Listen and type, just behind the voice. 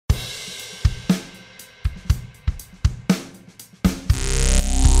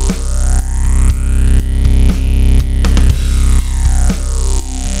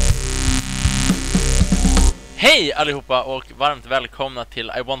Hej allihopa och varmt välkomna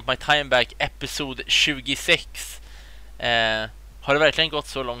till I Want My Time Back Episod 26. Har det verkligen gått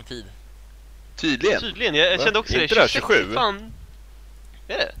så lång tid? Tydligen, jag kände också inte det 27. Fan.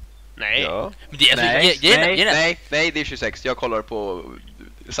 Är det? Nej. Ja. Men det är Nej, det är 26. Jag kollar på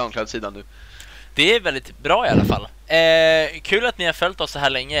SoundCloud-sidan nu. Det är väldigt bra i alla fall. Kul att ni har följt oss så här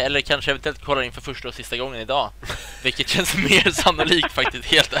länge. Eller kanske eventuellt kollar in för första och sista gången idag. Vilket känns mer sannolikt faktiskt,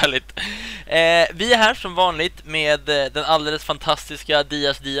 helt ärligt. Vi är här som vanligt med den alldeles fantastiska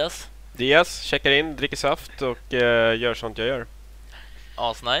Dias checkar in, dricker saft och gör sånt jag gör.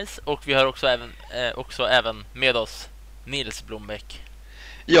 Nice. Och vi har också även med oss Nils Blombeck.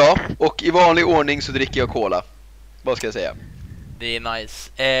 Ja, och i vanlig ordning så dricker jag cola. Vad ska jag säga? Det är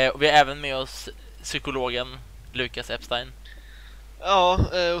nice. Och vi har även med oss psykologen Lukas Epstein. Ja,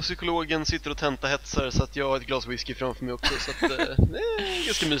 och psykologen sitter och tentahetsar så att jag har ett glas whisky framför mig också. Så att det är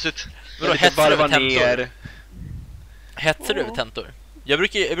ganska mysigt. Vadå, hetsar över tentor? Hetsar du över tentor? Jag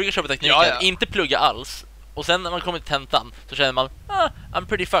brukar köpa tekniken, inte plugga alls. Och sen när man kommer till tentan så känner man I'm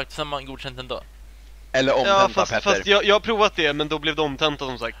pretty fucked, så man godkänt ändå. Eller omtenta, fast jag har provat det, men då blev det omtenta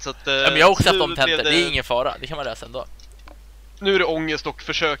som sagt så att, men jag har också haft omtenta, det är ingen fara, det kan man läsa ändå. Nu är det ångest och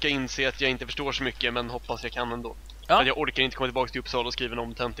försöka inse att jag inte förstår så mycket, men hoppas jag kan ändå. För jag orkar inte komma tillbaka till Uppsala och skriva en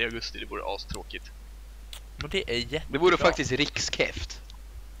omtenta i augusti, det vore astråkigt. Men det är jättebra. Det vore faktiskt rikskeft.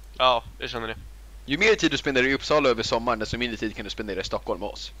 Ja, jag känner det. Ju mer tid du spenderar i Uppsala över sommaren, desto mindre tid kan du spendera i Stockholm med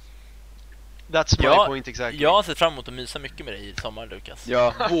oss. That's my point exactly. Jag har sett fram emot att mysa mycket med dig i sommar, Lukas.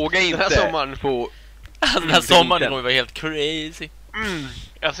 Ja, våga inte. Den här sommaren på... Den här sommaren kommer vara helt crazy.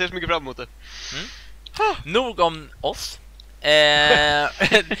 Jag ser så mycket fram emot det. Nog om oss.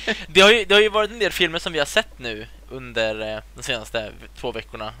 Det har ju varit en del filmer som vi har sett nu under de senaste 2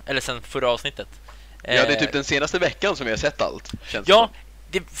 veckorna. Eller sen förra avsnittet. Ja, det är typ den senaste veckan som vi har sett allt, känns ja,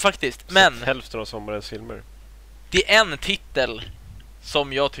 det faktiskt. Men hälften av sommarens filmer. det är en titel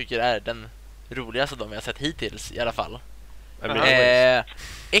som jag tycker är den roligaste av dem vi har sett hittills i alla fall.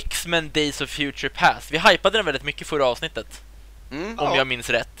 X-Men Days of Future Past. Vi hypade den väldigt mycket förra avsnittet. Om jag minns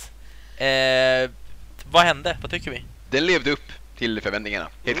rätt. Vad hände? Vad tycker vi? Den levde upp till förväntningarna,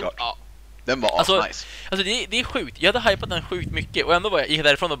 helt klart. Ja. Den var nice. Alltså det är sjukt. Jag hade hypat den sjukt mycket. Och ändå gick jag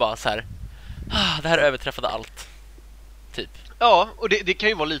därifrån och bara så här. Det här överträffade allt. Typ. Ja, och det kan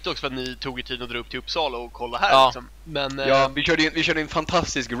ju vara lite också för att ni tog er tid att dra upp till Uppsala och kolla här. Ja. Liksom. Men, ja, vi körde en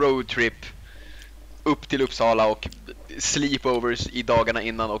fantastisk roadtrip upp till Uppsala och sleepovers i dagarna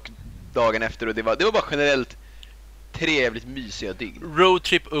innan och dagen efter. Och det var bara generellt trevligt mysiga dygn.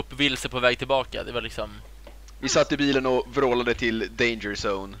 Roadtrip upp, vilse på väg tillbaka. Det var liksom... Vi satt i bilen och vrålade till Danger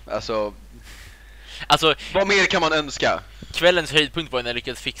Zone. Alltså, vad mer kan man önska? Kvällens höjdpunkt var när jag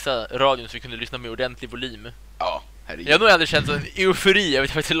lyckades fixa radion så vi kunde lyssna med ordentlig volym. Ja, herregud. Jag har nog aldrig känt en eufori. Jag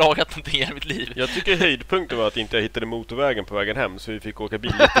vet faktiskt lagat någonting i mitt liv. Jag tycker höjdpunkten var att inte jag hittade motorvägen på vägen hem, så vi fick åka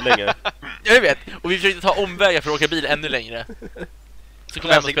bil lite längre. Jag vet, och vi försökte ta omvägar för att åka bil ännu längre. Så kom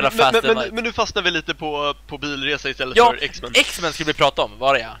jag hem och spela Fast men nu fastnar vi lite på bilresa istället för X-Men. X-Men skulle vi prata om,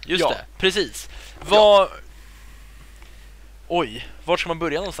 var det ja? Just det, precis. Oj, vart ska man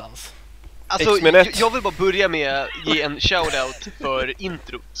börja någonstans? Alltså, jag vill bara börja med att ge en shoutout för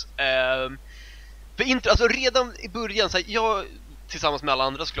introt. Alltså redan i början, så här, jag tillsammans med alla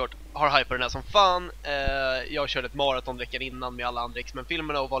andra såklart har hypat den här som fan. Jag körde ett maraton veckan innan med alla andra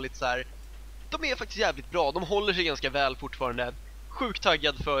X-Men-filmerna och var lite så här. De är faktiskt jävligt bra, de håller sig ganska väl fortfarande. Sjukt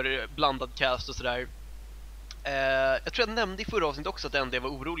taggad för blandad cast och sådär. Jag tror jag nämnde i förra avsnittet också att det enda jag var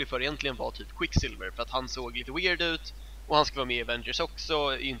orolig för egentligen var typ Quicksilver, för att han såg lite weird ut. Och han ska vara med i Avengers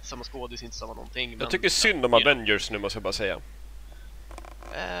också. Inte samma skådis, inte samma någonting. Jag tycker synd om Avengers nu, måste jag bara säga.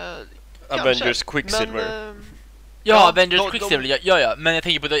 Avengers Quicksilver. Avengers Quicksilver, ja. Men jag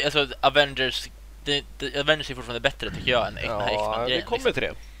tänker på alltså, Avengers. Avengers är fortfarande bättre tycker jag än X-Men. Ja, vi kommer till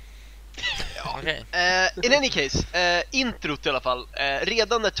det. Ja. Okay. In any case, introt i alla fall.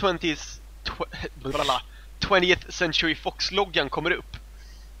 Redan när 20th Century Fox-loggan kommer upp.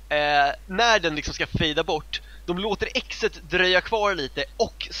 När den liksom ska fejda bort, de låter Xet dröja kvar lite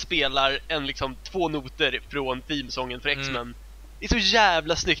och spelar en liksom 2 noter från themesången för X-Men. Det är så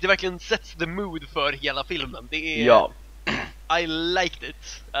jävla snyggt. Det verkligen sets the mood för hela filmen. Det är I liked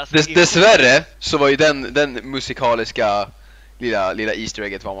it. Alltså, dessvärre så var ju den musikaliska lilla Easter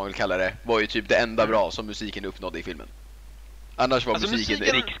egget, vad man vill kalla det, var ju typ det enda bra som musiken uppnådde i filmen. Annars var alltså, musiken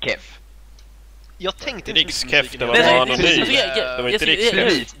rikskeff. Jag tänkte rikskeff, det var anonym. Det var inte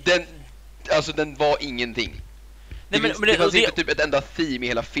rikskeff. Den var ingenting. Det fanns inte typ ett enda theme i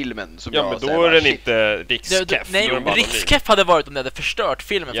hela filmen som men då är den inte rikskeff. Nej, rikskeff hade varit om det hade förstört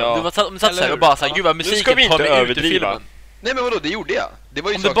filmen. Du satt så här och bara såhär, gud vad musiken tar mig ut ur filmen. Nej men vadå, det gjorde jag. Det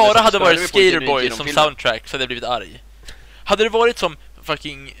var ju Om det bara hade varit Skaterboy som soundtrack så hade jag blivit arg. Hade det varit som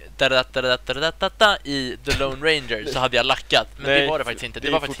fucking detta i The Lone Ranger så hade jag lackat. Men nej, det var det faktiskt inte.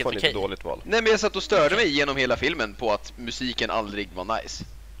 Det var faktiskt helt okej. Dåligt val. Nej, men jag satt och störde mig genom hela filmen på att musiken aldrig var nice.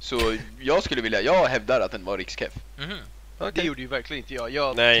 Så jag hävdar att den var rikskeff. Okay. Det gjorde ju verkligen inte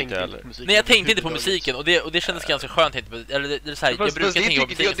jag. Nej, tänkte inte på musiken. Nej, jag tänkte inte på musiken och det kändes ganska skönt. Eller det är så här, jag brukar tänka på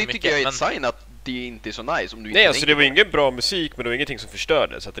musiken det tycker jag är ett sign att det inte är så nice om du nej, alltså det var ingen bra musik, men det var ingenting som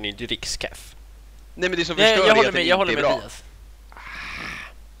förstörde, så att den är inte rikskeff. Nej, men det som förstör är att den inte är bra. Dias.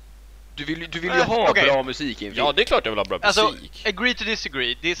 Du vill ju ha bra musik i en film. Ja, det är klart jag vill ha bra musik. Alltså, agree to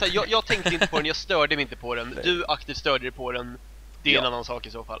disagree. Det är så här, jag tänkte inte på den, jag störde mig inte på den. Du aktivt störde dig på den. Det är en annan sak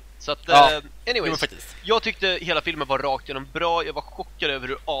i så fall. Så att, anyways, jag tyckte hela filmen var rakt genom bra. Jag var chockad över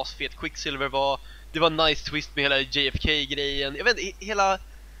hur asfet Quicksilver var. Det var nice twist med hela JFK-grejen. Jag vet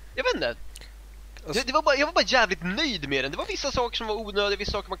inte. Alltså, jag var bara jävligt nöjd med den. Det var vissa saker som var onödiga,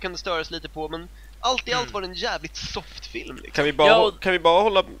 vissa saker man kunde störas lite på, men allt i allt var det en jävligt soft film liksom. Kan vi bara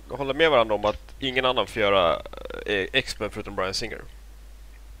hålla med varandra om att ingen annan får göra X-Men förutom Bryan Singer?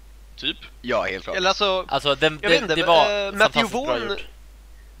 Typ. Ja, helt klart. Eller alltså det var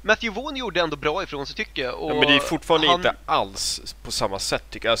Matthew Vaughn gjorde ändå bra ifrån sig, tycker jag. Och ja, men det är fortfarande inte alls på samma sätt,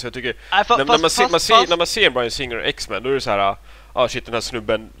 tycker jag. Alltså, jag tycker, när man ser Bryan Singer och X-Men, då är det så här, shit, den här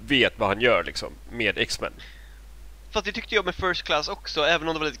snubben vet vad han gör liksom med X-Men. Fast det tyckte jag med First Class också, även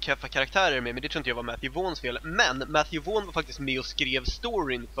om det var lite keffa karaktärer med, men det tror inte jag var Matthew Vaughns fel. Men Matthew Vaughn var faktiskt med och skrev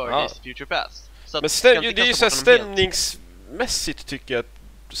storyn för Days of Future Past. Så men det är ju så stämningsmässigt tycker jag att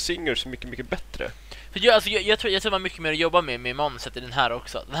Singer så mycket bättre. För jag tror man mycket mer att jobba med manuset i den här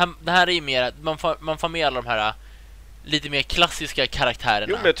också. Den här är ju mer man får med alla de här lite mer klassiska karaktärerna.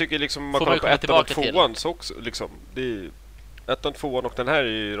 Jo, men jag tycker liksom man kollar på ettan och tvåan så också liksom, det är ettan, tvåan och den här är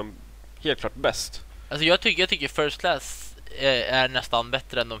ju de helt klart bäst. Alltså jag tycker First Class är nästan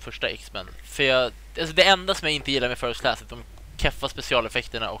bättre än de första X-Men. För det enda som jag inte gillar med First Class är de keffa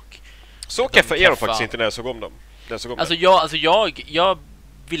specialeffekterna och så keffa är de faktiskt inte när jag såg om dem. Jag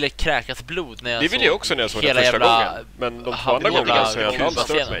ville kräkas blod när jag såg. Det ville jag också när jag såg den första gången. Men de två andra gångerna så jag inte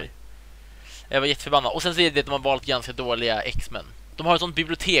stört mig. Jag var jätteförbannad. Och sen så är det att de har valt ganska dåliga X-Men. De har ett sånt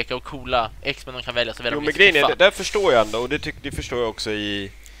bibliotek av coola X-Men de kan välja. Så jo, men grejen är, där förstår jag ändå. Och det förstår jag också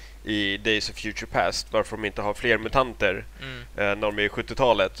i Days of Future Past. Varför de inte har fler mutanter när de är i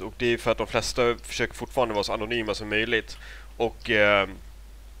 70-talet. Och det är för att de flesta försöker fortfarande vara så anonyma som möjligt.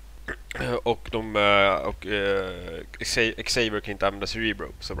 Xavier kan inte använda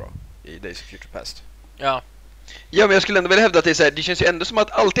Cerebro så bra i Days of Future Past. Ja, men jag skulle ändå vilja hävda att det är så här, det känns ju ändå som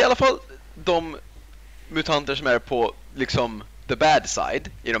att alltid i alla fall de mutanter som är på liksom the bad side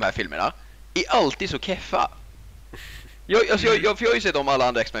i de här filmerna är alltid så keffa. Jag har ju sett om alla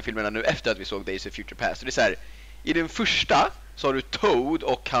andra X-Men-filmerna nu efter att vi såg Days of Future Past. Och det är så här, i den första så har du Toad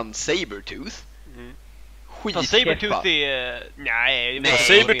och han Sabretooth. Fast Sabretooth är... Nej,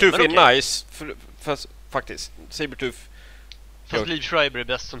 Sabretooth är nice fast faktiskt Sabretooth. Fast Liv Schreiber är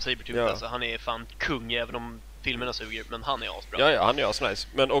bäst som Sabretooth. Ja. Alltså, han är fan kung även om filmerna suger, men han är asbra. Ja, han är asnice.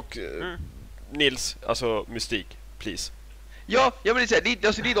 Men Nils, alltså mystik, please. Ja, men det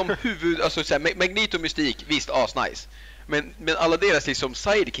är de huvud, alltså så här, Magneto och mystik, visst asnice. Men alla deras liksom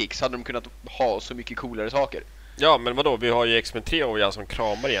sidekicks hade de kunnat ha så mycket coolare saker. Ja, men vadå? Vi har ju X-Men 3 och jag som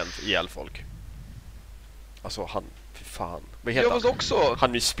kramar ihjäl folk. Alltså han, fy fan. Vad heter han? Också.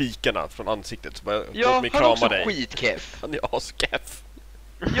 Han med spikarna från ansiktet. Så bara, ja, han är också skitkeff. Han är askeff.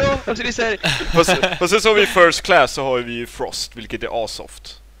 Ja, alltså det är så här... Fast sen så har vi First Class så har vi ju Frost, vilket är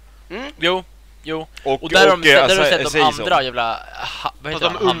asoft. Jo. Och där har de sett de andra jävla... Fast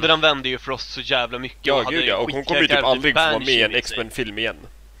de underanvänder ju Frost så jävla mycket. Ja, gud ja. Och hon kommer ju typ aldrig få vara med i en X-Men-film igen.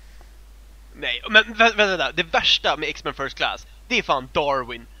 Nej, men vänta. Det värsta med X-Men First Class, det är fan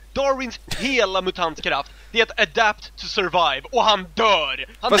Darwin. Darwins hela mutantkraft, det är att adapt to survive, och han dör.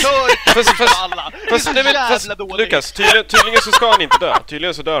 Han dör för alla. Fast Lukas, tydligen så ska han inte dö.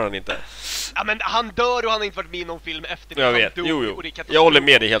 Tydligen så dör han inte. Ja, men han dör och han har inte varit med i någon film efter det. Jag vet, jo. Jag håller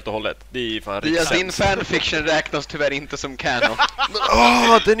med dig helt och hållet. Det är fan riktigt. Din fanfiction räknas tyvärr inte som canon.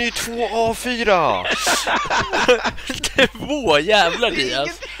 Den är ju 2A4. 2 jävlar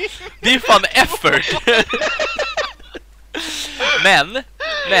Dias. Det är fan effort. Men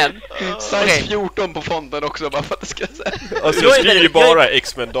size 14 på fonden också, bara för att det ska säga. Alltså jag skriver ju bara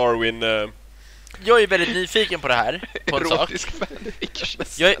X-Men Darwin. Jag är väldigt nyfiken på det här, på en sak.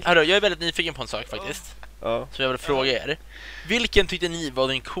 Jag är väldigt nyfiken på en sak faktiskt. Ja. Så jag vill fråga er. Vilken tyckte ni var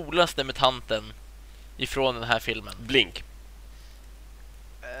den coolaste mutanten ifrån den här filmen? Blink.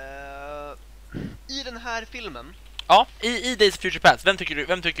 I den här filmen? Ja, i Days of Future Past. Vem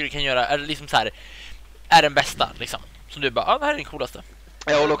tycker du kan göra, är det liksom så här, är den bästa liksom? Som du bara, det här är den coolaste.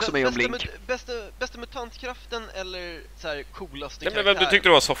 Jag håller också med om Blink. Bästa mutantkraften eller så här coolaste Nej, men vem du tyckte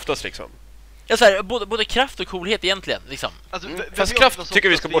det var softast liksom? Ja, så här, både kraft och coolhet egentligen liksom. Alltså, Fast kraft tycker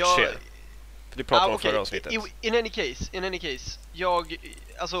vi ska bortse. För det pratade om förra avsnittet. In any case,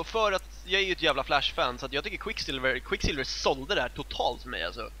 alltså för att jag är ju ett jävla Flash-fan, så att jag tycker Quicksilver sålde det här totalt för mig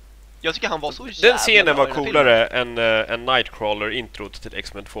alltså. Jag tycker han var så jävla den scenen var bra i coolare än Nightcrawler-introt till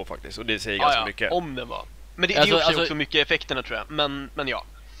X-Men 2 faktiskt. Och det säger ganska mycket. Om den var. Men det är också mycket effekterna tror jag. Men ja.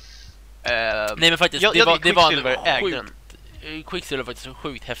 Nej men faktiskt, det var en sjukt, Quicksilver var faktiskt så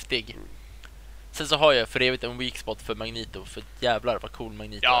sjukt häftig. Sen så har jag för evigt en weak spot för Magneto, för jävlar vad cool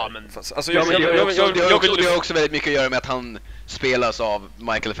Magneto ja, är. Men alltså, det har också väldigt mycket att göra med att han spelas av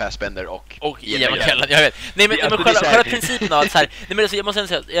Michael Fassbender och Ian McKellen, jag vet. Nej men själva principen av att så här, nej men alltså, jag måste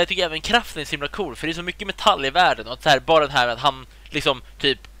säga att jag tycker även kraften är så himla cool, för det är så mycket metall i världen och att så här, bara den här att han liksom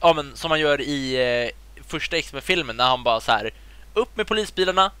typ, ja men som man gör i första X-Men-filmen när han bara så här upp med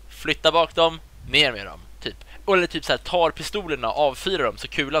polisbilarna, flytta bak dem, ner med dem typ. Eller typ så här tar pistolerna, avfyrar dem så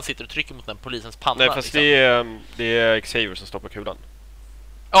kulan sitter och trycker mot den polisens panna. Nej, fast liksom. det är Xavier som stoppar kulan.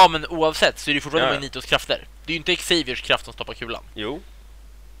 Ja, men oavsett så är det fortfarande Magnetos krafter. Det är ju inte Xaviers kraft som stoppar kulan. Jo.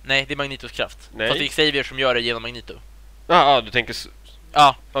 Nej, det är Magnetos kraft. Nej. Fast det är Xavier som gör det genom Magneto. Ja, du tänker...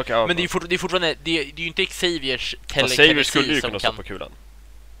 Ja, okay, men det är fortfarande... Det är ju inte Xaviers telekinesi Xavier skulle ju kunna stoppa kulan.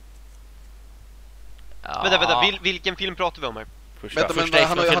 Ja. Vänta, vilken film pratar vi om här? Vänta,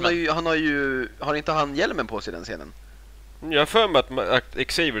 men har inte han hjälmen på sig den scenen? Jag har för mig att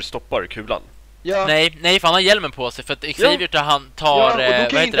Xavier stoppar kulan. Ja. Nej, för han har hjälmen på sig. För att Xavier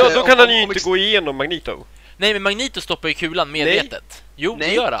då kan han ju inte gå igenom Magneto. Nej, men Magneto stoppar ju kulan medvetet. Nej. Jo,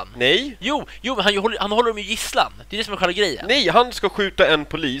 det gör han. Nej. Jo, han håller dem i gisslan. Det är det som är själva grejen. Nej, han ska skjuta en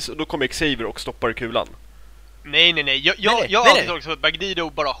polis och då kommer Xavier och stoppar kulan. Nej. Jag antar också att Magneto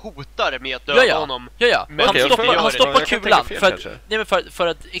bara hotar med att döda honom. Ja. Men han stoppar kulan för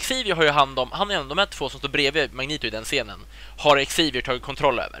att Xavier har ju hand om, han är en av de här två som står bredvid Magneto i den scenen. Har Xavier tagit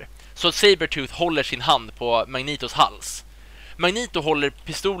kontroll över. Så Sabretooth håller sin hand på Magnetos hals. Magneto håller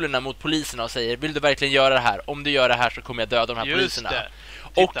pistolerna mot poliserna och säger: vill du verkligen göra det här? Om du gör det här så kommer jag döda de här poliserna.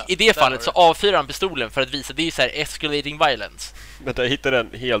 Och i det fallet så avfyrar han pistolen för att visa, det är ju så här escalating violence. Vänta, jag hittade en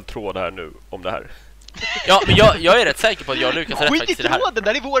hel tråd här nu om det här. Ja, men jag är rätt säker på att jag och Lukas är rätt faktiskt i det här. Skit i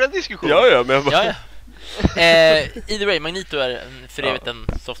där är våran diskussion. Ja, men bara... either way, Magneto är för evigt en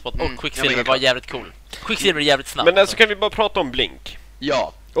softspot och Quicksilver var jävligt cool. Quicksilver är jävligt snabb. Men alltså kan vi bara prata om Blink?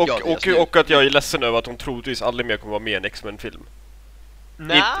 Ja. Och att jag är ledsen över att hon troligtvis aldrig mer kommer vara med i en X-Men-film.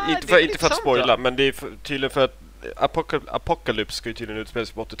 Nej, inte för att spoila, men det är tydligen för att Apocalypse ska ju tydligen utspela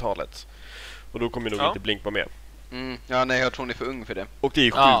sig på 80-talet. Och då kommer nog inte Blink vara med. Ja, nej, jag tror hon är för ung för det. Och det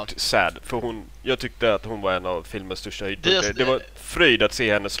är sjukt sad, för jag tyckte att hon var en av filmens största höjdpunkter. Det var fröjd att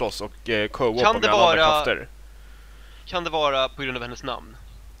se henne slåss och co-opa med alla andra krafter. Kan det vara på grund av hennes namn?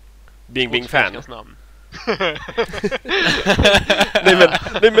 Bing fan.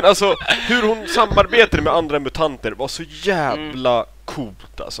 nej men alltså, hur hon samarbetade med andra mutanter var så jävla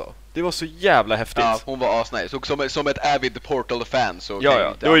coolt alltså. Det var så jävla häftigt. Ja, hon var asnice. Och som ett avid Portal-fan så...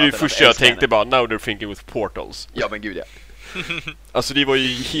 Ja, det var ju det första jag tänkte bara, now they're thinking with portals. Ja, men gud ja. Alltså det var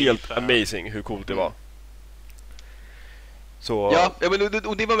ju helt amazing hur coolt det var. Så... Ja, men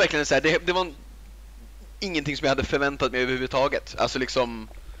och det var verkligen så här, det var ingenting som jag hade förväntat mig överhuvudtaget. Alltså liksom...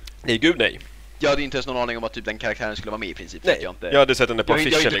 Nej, gud nej. Jag hade inte ens någon aning om att typ den karaktären skulle vara med i princip. Nej, jag hade sett den på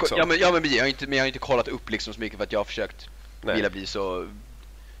affischen liksom. Men jag har inte kollat upp liksom så mycket för att jag har försökt vilja bli så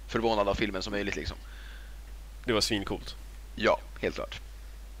förvånad av filmen som möjligt liksom. Det var svincoolt. Ja, helt klart.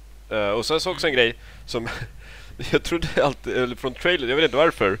 Och sen så också en grej som jag trodde eller från trailern, jag vet inte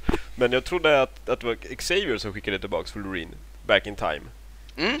varför, men jag trodde att det var Xavier som skickade tillbaks Wolverine back in time.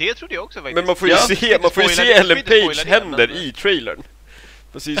 Det trodde jag också faktiskt. Men man får ju se Ellen Page händer i trailern.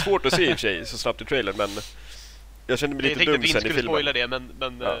 Fast det är svårt att se i och för sig så snabbt i trailern, men jag kände mig lite dum sen i filmen. Spoila det, men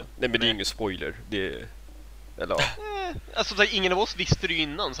nej, men det är ingen spoiler. Det är... Eller alltså ingen av oss visste det ju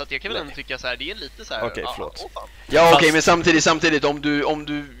innan, så att jag kan väl ändå tycka så här, det är lite så här. Okej, förlåt. Ja, okej, men samtidigt om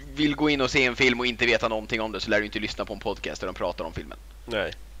du vill gå in och se en film och inte veta någonting om det, så lär du inte lyssna på en podcast där de pratar om filmen.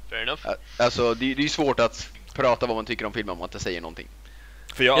 Nej. Fair enough. Alltså det är ju svårt att prata vad man tycker om filmen om man inte säger någonting.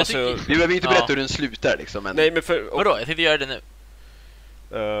 För jag du behöver inte berätta hur den slutar liksom, men... Nej, men vadå? Jag tänkte göra det nu.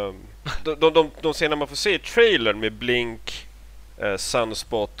 De scener man får se i trailern med Blink,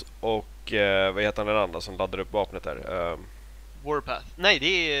 Sunspot och vad heter den andra som laddar upp vapnet där? Warpath. Nej,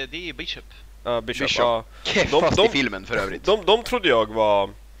 det är Bishop. Bishop. Keffast i filmen för övrigt. De trodde jag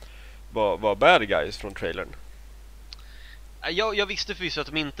var bad guys från trailern. Jag visste förvisso att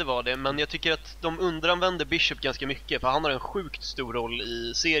de inte var det, men jag tycker att de underanvänder Bishop ganska mycket, för han har en sjukt stor roll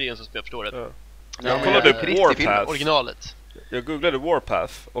i serien som jag förstår det. Jag kollade Warpath. Originalet. Jag googlade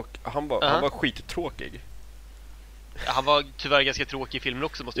Warpath och han var skittråkig. Han var tyvärr ganska tråkig i filmen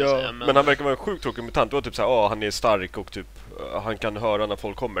också, måste jag säga. Men han verkar vara en sjukt tråkig mutant. Det var typ såhär, han är stark och typ han kan höra när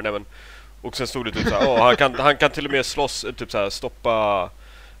folk kommer. Nej, men, och sen stod det typ såhär, han kan till och med slåss, typ såhär, stoppa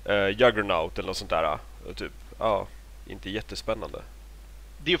Juggernaut eller något sånt där. Typ, inte jättespännande.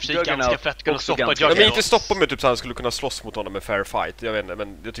 Det är ju för sig ganska fett kunna stoppa Juggernaut. Men inte stoppa med typ så han skulle kunna slåss mot honom med fair fight. Jag vet inte,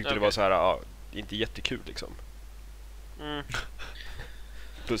 men jag tyckte det var så här, inte jättekul liksom.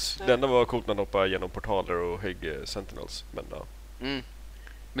 Plus, det enda var coolt när han hoppade genom portaler och högg Sentinels. Men,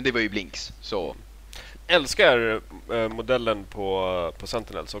 men det var ju Blinks, så... Älskar modellen på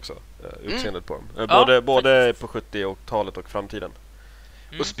Sentinels också. Utseendet på dem. Både på 70-talet och framtiden.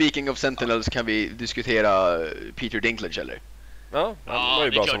 Och speaking of Sentinels, kan vi diskutera Peter Dinklage, eller? Ja, han var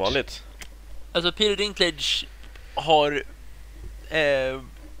ju bra som vanligt. Alltså Peter Dinklage har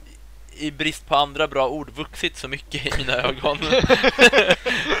i brist på andra bra ord vuxit så mycket i mina ögon.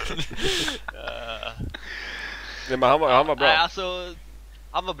 Nej, men han var bra. Nej, alltså,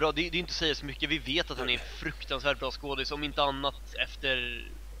 han var bra. Det är inte att säga så mycket. Vi vet att han är en fruktansvärt bra skådis, om inte annat efter,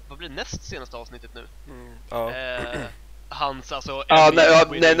 vad blir näst senaste avsnittet nu? Hans, alltså...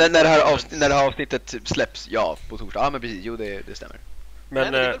 när det här avsnittet släpps, på torsdag. Ja, men precis, jo, det stämmer.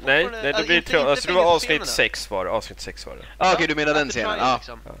 Men nej, det blir alltså det var avsnitt 6 var det. Avsnitt 6 var det. Okej, du menar den scenen.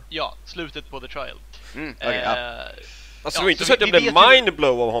 Liksom. Ja, slutet på The Trial. Alltså det var inte så att jag blev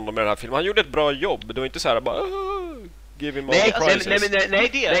mindblow av honom i den här filmen. Han gjorde ett bra jobb. Det var inte så här bara give him all prizes.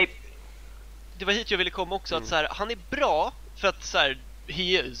 Nej. Det var hit jag ville komma också, att så här, han är bra för att så här, he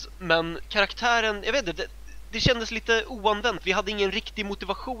is, men karaktären, jag vet inte, det kändes lite oanvänt. Vi hade ingen riktig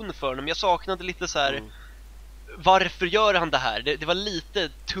motivation för honom. Jag saknade lite så här, varför gör han det här? Det var lite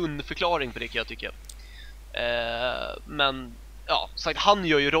tunn förklaring på det, kan jag tycka. Men sagt, han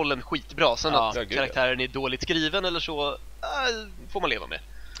gör ju rollen skitbra. Sen att karaktären är dåligt skriven eller så, får man leva med.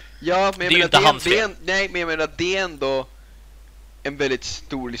 Ja, men det är ju inte hans fel. Nej, men jag menar, det är ändå en väldigt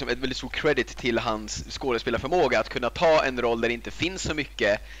stor, liksom, ett väldigt stor credit till hans skådespelarförmåga att kunna ta en roll där det inte finns så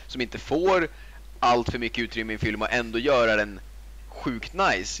mycket, som inte får allt för mycket utrymme i en film, och ändå göra den sjukt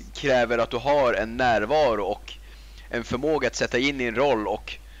nice. Kräver att du har en närvaro och en förmåga att sätta in i en roll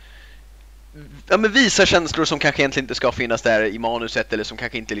och men visa känslor som kanske egentligen inte ska finnas där i manuset, eller som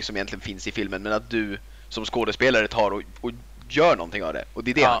kanske inte liksom egentligen finns i filmen, men att du som skådespelare tar och gör någonting av det. Och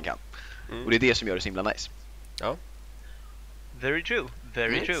det är det han kan. Och det är det som gör det så himla nice. Ja. Very true.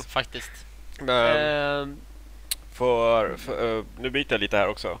 Very true. Faktiskt. Nu byter jag lite här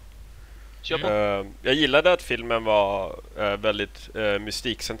också. Kör på. Jag gillade att filmen var väldigt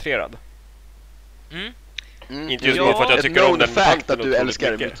mystikcentrerad. Inte just för att jag tycker om den fact att du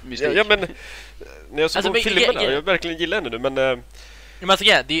älskar mystik. Ja, men när jag såg på filmerna, jag verkligen gillar den nu, men det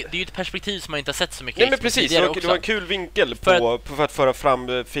är ju ett perspektiv som man inte har sett så mycket. Nej, men precis, det var en kul vinkel för att föra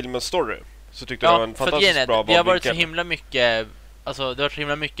fram filmens story. Så tyckte jag det var en fantastiskt bra vinkel. Det har varit så himla mycket, alltså det har varit så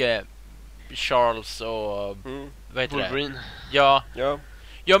himla mycket Charles och vad heter Wolverine. Det?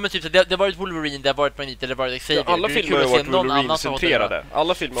 Ja, men typ det har varit Wolverine, det har varit Magneto, det har varit Xavier. Alla filmer har varit Wolverine-centrerade.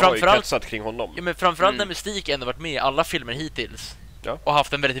 Alla filmer har ju kretsat kring honom. Ja, men framförallt när Mystik ändå varit med i alla filmer hittills. Och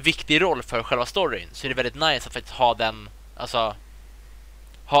haft en väldigt viktig roll för själva storyn. Så är det väldigt nice att faktiskt ha den, alltså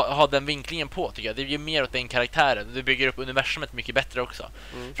ha den vinklingen på, tycker jag. Det ger mer åt den karaktären. Det bygger upp universumet mycket bättre också.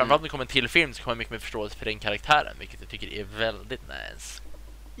 Framförallt när det kommer en till film så kommer man mycket mer förståelse för den karaktären, vilket jag tycker är väldigt nice.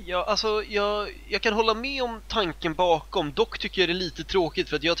 Ja, alltså jag kan hålla med om tanken bakom. Dock tycker jag det är lite tråkigt,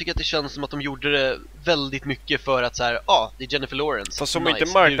 för att jag tycker att det känns som att de gjorde det väldigt mycket för att så här, det är Jennifer Lawrence. Fast som inte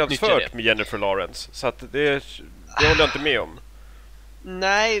marknadsfört med Jennifer Lawrence, så att det håller jag inte med om.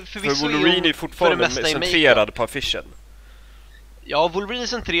 Nej, för Wolverine är fortfarande centrerad på affischen. Ja, Wolverine är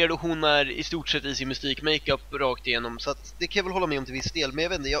centrerad och hon är i stort sett i sin mystik-makeup rakt igenom, så att det kan jag väl hålla med om till viss del. Men jag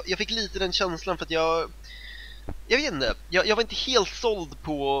vet inte, jag fick lite den känslan för att jag vet inte, jag var inte helt såld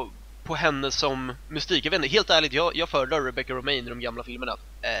på henne som mystik. Jag vet inte, helt ärligt, jag föredrar Rebecca Romijn i de gamla filmerna.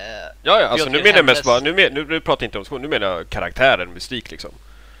 Alltså nu menar jag mest bara, nu pratar jag inte om skon, nu menar jag karaktären mystik liksom.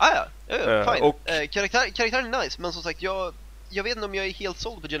 Fine. Och karaktären är nice, men som sagt, jag vet inte om jag är helt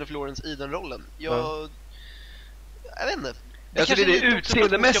såld på Jennifer Lawrence i den rollen. Jag vet inte. Alltså det är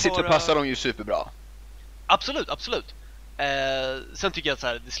utseendemässigt så passar de ju superbra. Absolut. Sen tycker jag att så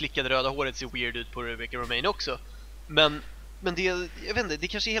här, det slickade röda håret ser weird ut på Rebecca Romijn också. Men det, jag vet inte, det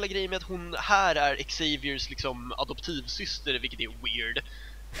kanske är hela grejen med att hon här är Xaviers liksom adoptivsyster, vilket är weird.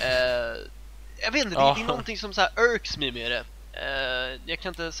 Jag vet inte, det är någonting som så här irks mig med det. Jag kan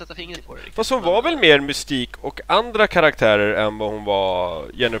inte sätta fingret på det riktigt. Fast hon var väl mer mystik och andra karaktärer än vad hon var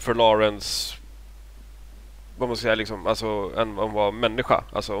Jennifer Lawrence vad man ska säga liksom, alltså än vad hon var människa.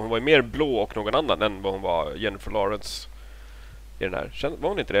 Alltså hon var ju mer blå och någon annan än vad hon var Jennifer Lawrence i den här. Var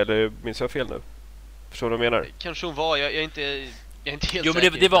hon inte det, eller minns jag fel nu? Förstår du vad jag menar? Kanske hon var, jag är inte helt Jo,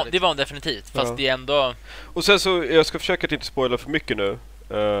 men det var hon definitivt. Fast det är ändå... Och sen så, jag ska försöka att inte spoila för mycket nu.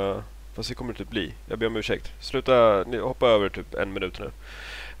 Fast det kommer inte bli. Jag ber om ursäkt. Sluta, hoppa över typ 1 minut nu.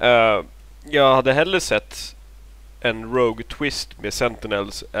 Jag hade hellre sett en rogue twist med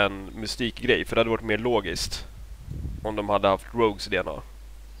Sentinels än mystikgrej. För det hade varit mer logiskt om de hade haft rogues i DNA.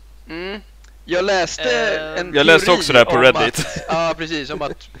 Jag läste jag läste också där på Reddit. Ja, precis. Om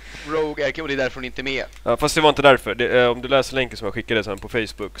att rogue är, och det är därför hon inte är med. Ja, fast det var inte därför. Om du läser länken som jag skickade sen på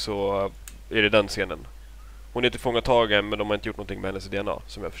Facebook så är det den scenen. Hon är inte fångat tagen, men de har inte gjort någonting med hennes DNA,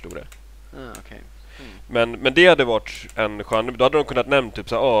 som jag förstod det. Okay. Men det hade varit en skön... Då hade de kunnat nämna typ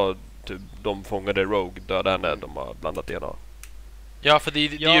såhär, typ, de fångade Rogue, döda henne, de har blandat DNA. Ja, för det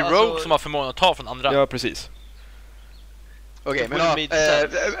är ju Rogue som har förmågan att ta från andra. Ja, precis. Okej, men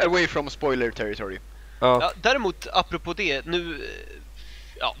away from spoiler territory. Ja, däremot, apropå det, nu...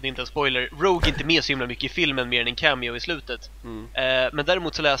 Ja, det är inte en spoiler. Rogue är inte med så himla mycket i filmen, mer än en cameo i slutet. Men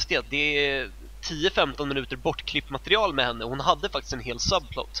däremot så läste jag att det är 10-15 minuter bortklippt material med henne. Hon hade faktiskt en hel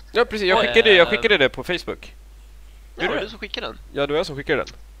subplot. Ja, precis. Jag skickade det på Facebook. Ja, det var du som skickade den? Ja, det var jag som skickade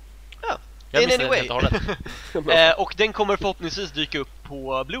den. Ja, anyway. och den kommer förhoppningsvis dyka upp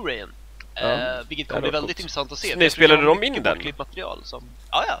på Blu-rayen. Vilket kommer bli väldigt intressant att se. Ni spelade de in den? Material som...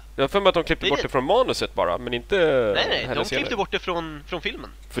 ja. Jag har för mig att de klippte bort det från manuset bara, men inte... Nej, de klippte bort det från filmen.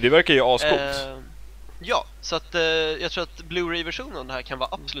 För det verkar ju ascoolt. Ja, så att jag tror att Blu-ray-versionen av det här kan vara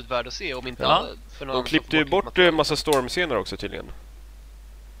absolut värd att se, om inte för någon. De klippte ju bort en massa stormscener också tydligen.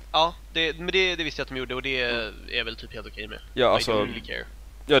 Ja, men det visste jag att de gjorde, och det är väl typ helt okej med. Ja, alltså... Really care.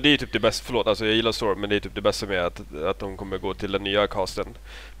 Ja, det är typ det bästa, förlåt, alltså jag gillar Storm, men det är typ det bästa med att de kommer gå till den nya casten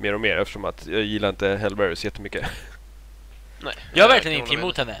mer och mer, eftersom att jag gillar inte Hellberry så jättemycket. Nej, jag har verkligen inte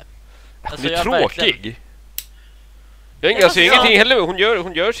emot henne. Alltså, hon är tråkig. Ingenting heller,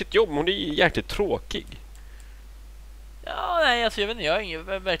 hon gör sitt jobb, men hon är jäkligt tråkig. Ja, nej, alltså jag vet inte, jag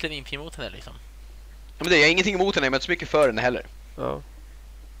är verkligen inte emot henne liksom. Ja, men jag har ingenting emot henne, men inte så mycket för henne heller. Ja.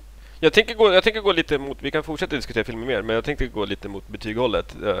 Jag tänker gå lite mot, vi kan fortsätta diskutera filmer mer, men jag tänkte gå lite mot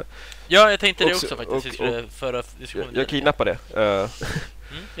betyghållet. Ja, jag tänkte det också faktiskt. Vi skulle föra diskussionen. Jag kidnappar det.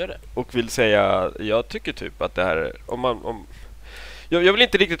 Gör det. Och vill säga, jag tycker typ att det här, jag vill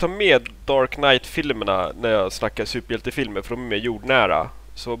inte riktigt ta med Dark Knight-filmerna när jag snackar superhjältefilmer, för de är mer jordnära.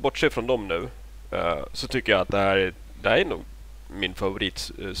 Så bortsett från dem nu, så tycker jag att det här är nog min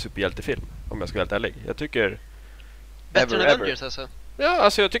favorit superhjältefilm, om jag ska vara helt ärlig. Jag tycker... Bättre än Avengers alltså? Ja,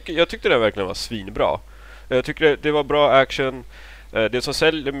 alltså jag tyckte den verkligen var svinbra. Jag tycker det var bra action. Det som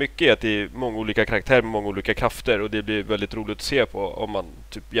säljer mycket är att det är många olika karaktärer med många olika krafter, och det blir väldigt roligt att se på om man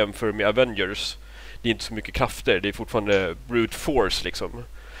typ jämför med Avengers. Det är inte så mycket krafter, det är fortfarande brute force liksom.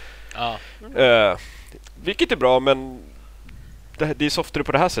 Ja. Vilket är bra, men det är softare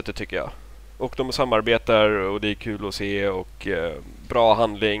på det här sättet tycker jag. Och de samarbetar och det är kul att se, och bra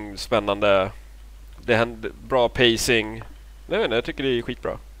handling, spännande. Det händer bra pacing. Jag tycker det är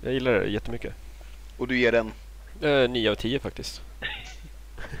skitbra. Jag gillar det jättemycket. Och du ger den? 9 av 10 faktiskt.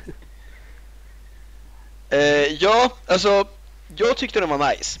 Ja, alltså jag tyckte den var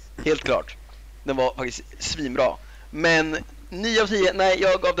nice, helt klart. Den var faktiskt svinbra. Men 9 av 10, nej,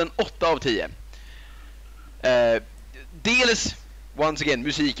 jag gav den 8 av 10. Dels, once again,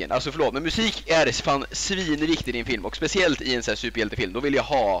 musiken. Alltså förlåt, men musik är fan svinviktigt i en film. Och speciellt i en sån här superhjältefilm. Då vill jag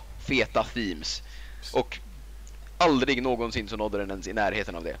ha feta themes. Och aldrig någonsin så nådde den ens i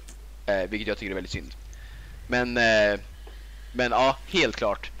närheten av det. Vilket jag tycker är väldigt synd. Men ja, helt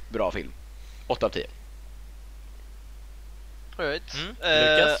klart bra film. 8 av 10. All right.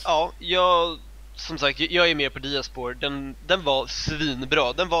 Ja, som sagt, jag är med på Diaspor. Den var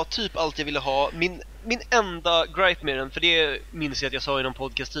svinbra. Den var typ allt jag ville ha. Min enda gripe med den, för det minns jag att jag sa i någon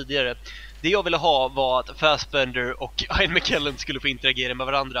podcast tidigare. Det jag ville ha var att Fassbender och Ian McKellen skulle få interagera med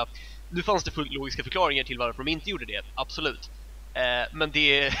varandra. Nu fanns det fullt logiska förklaringar till varför de inte gjorde det, absolut. Men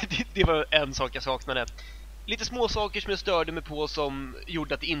det var en sak jag saknade. Lite små saker som jag störde mig på som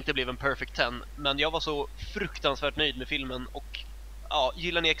gjorde att det inte blev en perfect 10. Men jag var så fruktansvärt nöjd med filmen. Och ja,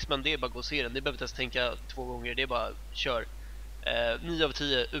 gillar ni X-Men, det är bara att gå och se den. Det behöver inte ens tänka 2 gånger, det är bara kör. 9 av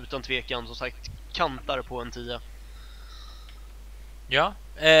 10 utan tvekan, som sagt, kantar på en 10. Ja,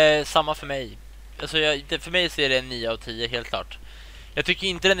 samma för mig. Alltså för mig så är det en 9 av 10 helt klart. Jag tycker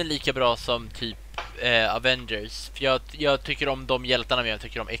inte den är lika bra som typ Avengers. För jag tycker om de hjältarna, men jag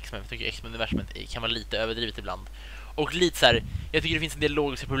tycker om X-Men. Jag tycker X-Men-universumet kan vara lite överdrivet ibland. Och lite så här, jag tycker det finns en del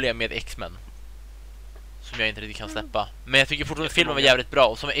logiska problem med X-Men. som jag inte riktigt kan släppa. Men jag tycker fortfarande filmen var jävligt bra.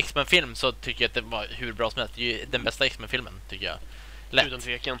 Och som X-Men-film så tycker jag att det var hur bra som helst. Det är ju den bästa X-Men-filmen, tycker jag. Lätt. Utan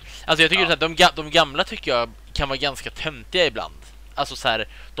tvekan. Alltså jag tycker att de gamla tycker jag kan vara ganska töntiga ibland. Alltså så här,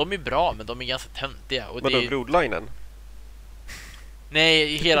 de är bra men de är ganska töntiga. Och Vadå, broadlinen?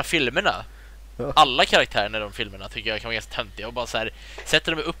 Nej, i hela filmerna. Alla karaktärerna i de filmerna tycker jag kan vara ganska töntiga. Och bara så här,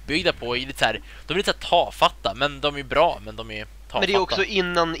 sätter de är uppbyggda på lite så här, de är lite så här tafatta, men de är bra, men de är tafatta. Men det är också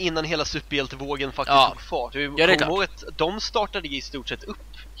innan hela superhjältevågen faktiskt tog fart. Vi Ja, kommer ihåg att de startade i stort sett upp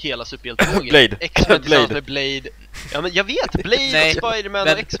hela superhjältevågen. Blade. X-Men tillsammans med Blade. Ja, men jag vet, Blade Nej, och Spider-Man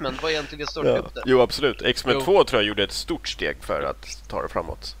men... och X-Men var egentligen det startade upp det. Jo, absolut. X-Men 2 tror jag gjorde ett stort steg för att ta det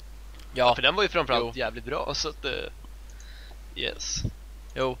framåt. Ja, för den var ju framförallt jävligt bra, så att... yes.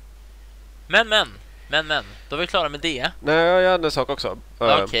 Jo. Men. Då är vi klara med det. Nej, jag hade en sak också.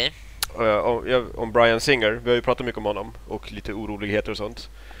 Okej. Om Bryan Singer. Vi har ju pratat mycket om honom. Och lite oroligheter och sånt.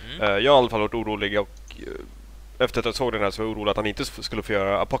 Jag har i alla fall varit orolig. Och efter att jag såg den här så var jag orolig att han inte skulle få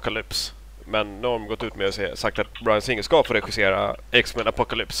göra Apocalypse. Men nu har de gått ut med att sagt att Bryan Singer ska få regissera X-Men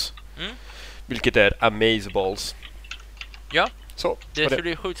Apocalypse. Vilket är amazeballs. Ja, så, det skulle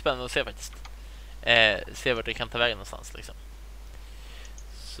bli sjukt spännande att se faktiskt. Se vart det kan ta vägen någonstans liksom.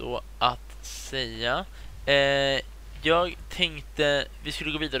 Så att säga. Jag tänkte vi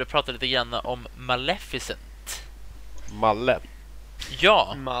skulle gå vidare och prata lite grann om Maleficent. Malle.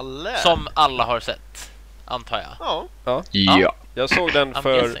 Ja, Malle. som alla har sett, antar jag. Ja. Jag såg den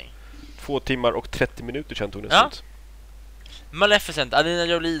för guessing. 2 timmar och 30 minuter sedan tog den slut. Maleficent, Angelina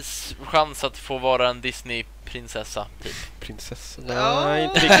Jolies chans att få vara en Disney-prinsessa typ. Prinsessa? Ja. Nej,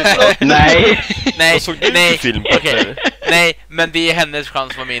 inte riktigt. Nej. Vad såg du för film? Okej. Nej, men det är hennes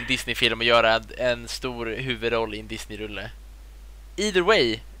chans att vara med i en Disney-film och göra en stor huvudroll i en Disney-rulle. Either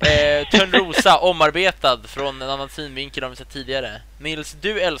way, Törnrosa omarbetad från en annan synvinkel än vi sett tidigare. Nils,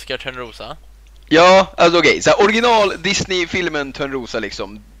 du älskar Törnrosa. Ja, alltså okej. Så original Disney-filmen Törnrosa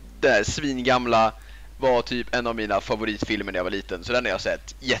liksom. Där svingamla var typ en av mina favoritfilmer när jag var liten. Så den har jag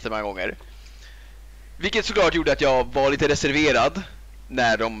sett jättemånga gånger. Vilket såklart gjorde att jag var lite reserverad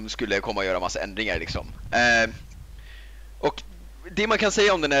när de skulle komma och göra massa ändringar liksom. Och det man kan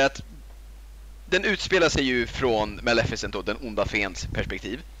säga om den är att den utspelar sig ju från Maleficent och den onda fens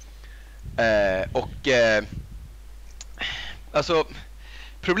perspektiv. Alltså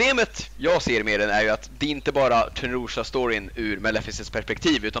problemet jag ser med den är ju att det inte bara Törnrosa-storyn ur Maleficents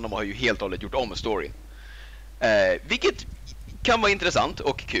perspektiv, utan de har ju helt och hållet gjort om storyn. Vilket kan vara intressant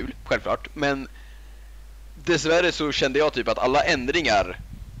och kul, självklart. Men dessvärre så kände jag typ att alla ändringar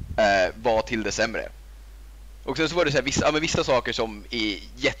var till det sämre. Och sen så var det så här, vissa saker som är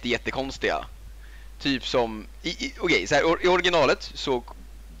jättekonstiga. Typ som i originalet så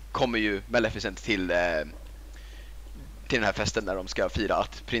kommer ju Maleficent till den här festen när de ska fira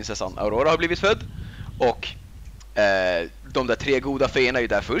att prinsessan Aurora har blivit född. Och de där 3 goda feerna är ju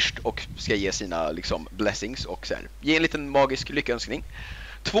där först och ska ge sina liksom blessings och så här, ge en liten magisk lyckönskning.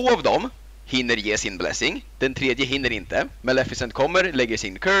 2 av dem hinner ge sin blessing, den 3:e hinner inte. Maleficent kommer, lägger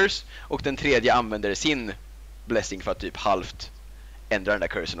sin curse och den 3:e använder sin blessing för att typ halvt ändra den där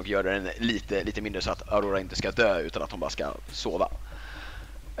cursen och göra den lite mindre så att Aurora inte ska dö utan att hon bara ska sova.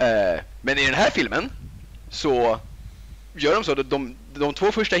 Men i den här filmen så gör de så att de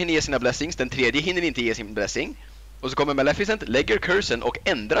 2 första hinner ge sina blessings, den 3:e hinner inte ge sin blessing. Och så kommer Maleficent, lägger cursen och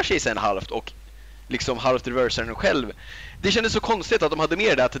ändrar sig sen halvt och liksom halvt reversar den själv. Det kändes så konstigt att de hade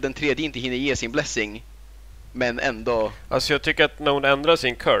med det att den 3:e inte hinner ge sin blessing. Men ändå... Alltså jag tycker att när hon ändrar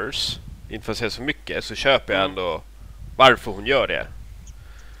sin curse, inte för att säga så mycket, så köper jag ändå varför hon gör det.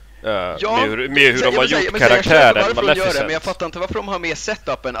 Med hur de har gjort karaktären Maleficent. Men jag fattar inte varför de har med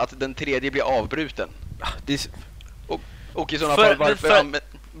setupen att den 3:e blir avbruten. Och i sådana fall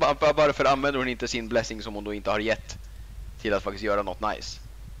varför använder hon inte sin blessing som hon då inte har gett till att faktiskt göra något nice?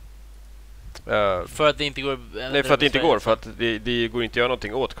 För att det inte går. Nej, för att det inte går, för att det går inte att göra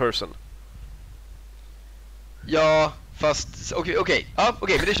någonting åt cursen. Ja, fast okej,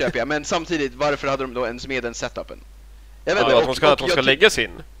 men det köper jag. Men samtidigt, varför hade de då ens med den setupen? Jag vet inte, att hon ska lägga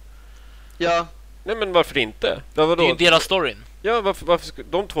sin. Ja. Nej, men varför inte? Det är ju en del av storyn. Ja, varför ska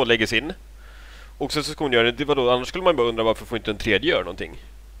de 2 lägger sin? Och sen så ska hon göra det, vadå? Annars skulle man bara undra varför får inte en 3:e göra någonting.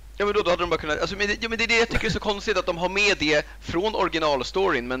 Ja, men då hade de bara kunnat... Alltså, men det är det jag tycker är så konstigt att de har med det från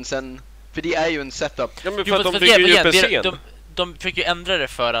originalstoryn, men sen... För det är ju en setup. Ja, men för att de bygger ju upp en scen. De försöker ändra det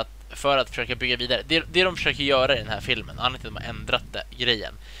för att försöka bygga vidare. Det de försöker göra i den här filmen, anledningen till att de har ändrat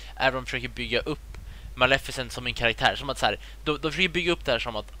grejen, är att de försöker bygga upp Maleficent som en karaktär. Som att så här, de försöker bygga upp det här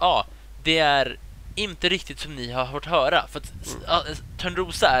som att det är inte riktigt som ni har hört höra. För att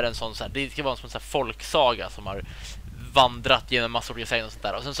Törnrosa är en sån så här, det ska vara en sån här folksaga som har vandrat genom massor olika sägner och sånt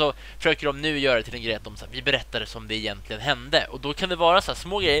där. Och sen så försöker de nu göra det till en grej att de så här, vi berättar som det egentligen hände. Och då kan det vara så här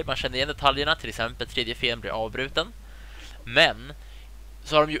små grejer, man känner igen detaljerna, till exempel tredje filmen blir avbruten. Men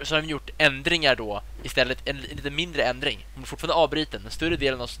så har de gjort ändringar då istället, en lite mindre ändring. Hon är fortfarande avbruten, den större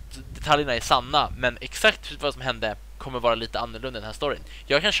delen av detaljerna är sanna, men exakt vad som hände kommer vara lite annorlunda i den här storyn.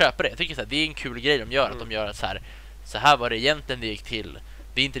 Jag kan köpa det, jag tycker så här, det är en kul grej de gör, att de gör så här var det egentligen det gick till.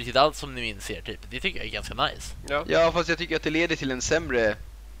 Det är inte riktigt allt som ni inser typ. Det tycker jag är ganska nice. Ja, fast jag tycker att det leder till en sämre,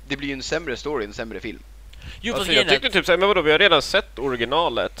 det blir ju en sämre story, en sämre film. Jo, alltså, jag tyckte typ så här, men vadå, vi har redan sett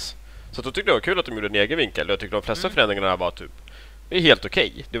originalet. Så då tyckte jag det var kul att de gjorde en egen vinkel. Jag tyckte de flesta förändringarna var typ, det är helt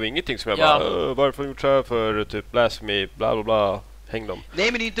okej. Det var ingenting som jag bara, varför har de gjort så här för typ blasphemy, bla bla bla, häng dem.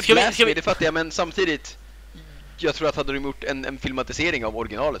 Nej, men det är inte blasphemy, det fattar jag, men samtidigt jag tror att hade de gjort en filmatisering av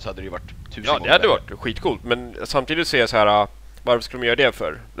originalet så hade det ju varit 1000 gånger. Ja, det hade varit skitcoolt, men samtidigt ser jag så här, varför skulle de göra det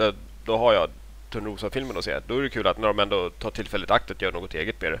för? Då har jag Törnrosa-filmen att se. Då är det kul att när de ändå tar tillfälligt akt att göra något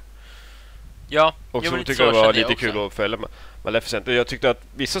eget med det. Ja, och så tyckte jag det var lite kul att följa Maleficent. Jag tyckte att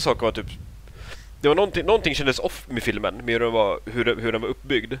vissa saker var typ, det var någonting kändes off med filmen, med hur den var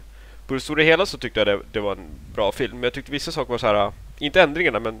uppbyggd. På det stora hela så tyckte jag det var en bra film, men jag tyckte vissa saker var så här, inte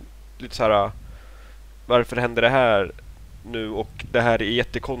ändringarna, men lite så här, varför händer det här nu och det här är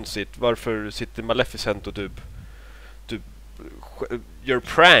jättekonstigt. Varför sitter Maleficent och typ gör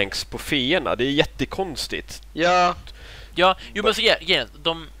pranks på feerna? Det är jättekonstigt. Ja, jo, men så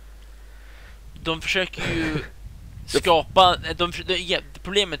de försöker ju skapa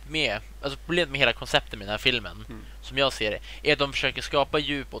problemet med hela konceptet med den här filmen, som jag ser det, är att de försöker skapa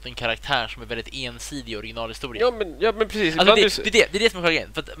djup åt en karaktär som är väldigt ensidig i originalhistorien. Ja, men precis. Alltså det är det som är själva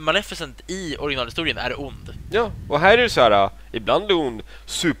grejen. För att Maleficent i originalhistorien är ond. Ja, och här är det så här, ibland är hon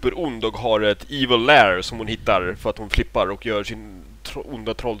superond och har ett evil lair som hon hittar för att hon flippar och gör sin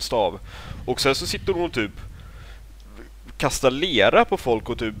onda trollstav. Och sen så sitter hon och typ kastar lera på folk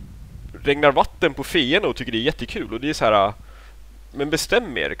och typ regnar vatten på feerna och tycker det är jättekul. Och det är så här, men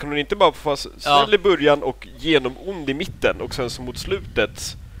bestäm er. Kan hon inte bara få snäll i början och genom ond i mitten och sen så mot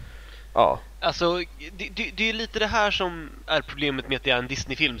slutet? Ja. Alltså, det är lite det här som är problemet med att det är en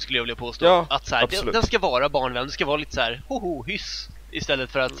Disney-film, skulle jag vilja påstå. Ja, att så här, den ska vara barnvän, det ska vara lite så här hyss,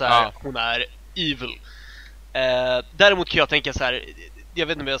 istället för att så här, hon är evil. Däremot kan jag tänka så här, jag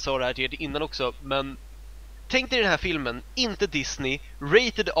vet inte om jag sa det här till er innan också, men tänk dig den här filmen, inte Disney,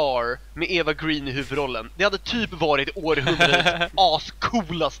 rated R med Eva Green i huvudrollen. Det hade typ varit århundradets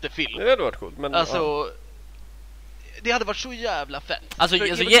ascoolaste film. Det hade varit coolt, men alltså, det hade varit så jävla fett. Alltså,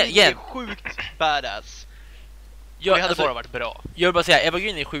 Eva Green är sjukt badass. Ja, det hade bara varit bra. Jag vill bara säga, Eva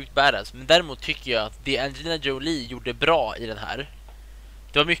Green är sjukt badass, men däremot tycker jag att det Angelina Jolie gjorde bra i den här,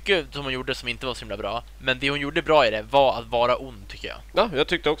 det var mycket som hon gjorde som inte var så himla bra, men det hon gjorde bra i det var att vara ond, tycker jag. Ja, jag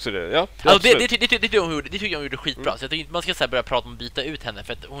tyckte också det. Ja, alltså, det tycker jag hon gjorde skitbra. Så jag tycker inte man ska så här börja prata om att byta ut henne,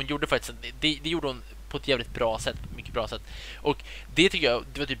 för att hon gjorde faktiskt det gjorde hon på ett jävligt bra sätt, mycket bra sätt. Och det tycker jag,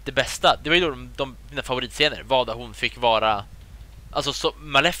 det var typ det bästa. Det var ju då mina favoritscener, vad hon fick vara, alltså så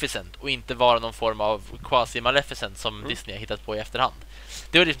Maleficent, och inte vara någon form av quasi-Maleficent som Disney har hittat på i efterhand.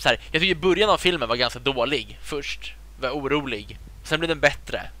 Det var liksom så här, jag tycker början av filmen var ganska dålig först, var orolig. Sen blev den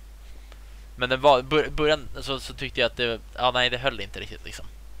bättre. Men den var början så tyckte jag att det höll inte riktigt liksom.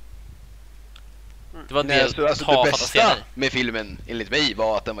 Det var det bästa med filmen enligt mig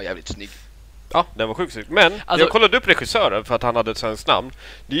var att den var jävligt snygg. Ja, den var sjukt snygg. Men jag kollade upp regissören för att han hade ett svenskt namn.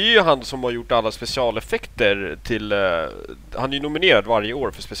 Det är ju han som har gjort alla specialeffekter till han är ju nominerad varje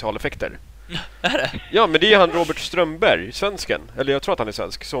år för specialeffekter. Är det? Ja, men det är han Robert Strömberg, svensken. Eller jag tror att han är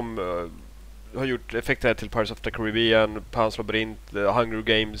svensk, som har gjort effekter till Pirates of the Caribbean, Pans labyrint, Hunger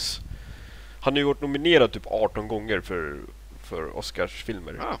Games. Han har ju varit nominerad typ 18 gånger för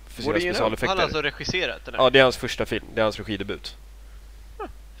Oscarsfilmer. För sina specialeffekter. Han har alltså regisserat den här? Ja, det är hans första film. Det är hans regidebut.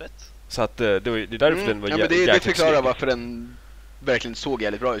 Fett. Så att det är därför den var men det förklarar varför den verkligen såg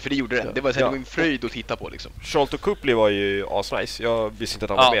jävligt bra ut. För det gjorde den. Ja. Det var en fröjd att titta på liksom. Charlton Copley var ju asnice. Jag visste inte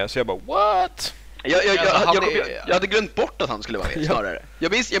att han var med. Så jag bara, what? Jag hade glömt bort att han skulle vara med snarare.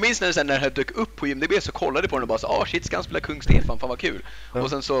 Jag minns när det här dök upp på IMDb, så kollade på den och bara så, shit, ska han spela Kung Stefan? Fan vad kul. Och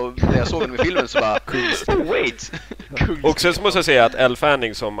sen så när jag såg den med filmen så bara, wait. Och sen så måste jag säga att Elle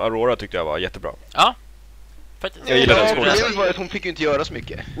Fanning som Aurora tyckte jag var jättebra. Ja. Jag gillar den skådespelaren. Hon fick ju inte göra så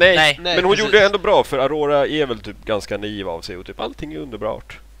mycket. Nej, men hon gjorde ändå bra, för Aurora är väl typ ganska naiv av sig och typ allting är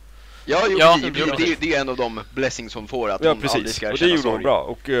underbart. Det är en av de blessings hon får, att hon aldrig ska känna sorg. Och det gjorde hon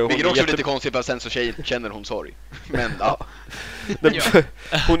bra. Vilket också är lite konstigt, för sen så känner hon sorg. Men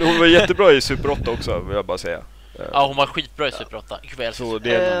hon var jättebra i Super 8 också, vill jag bara säga. Ja, hon var skitbra i Super 8. Så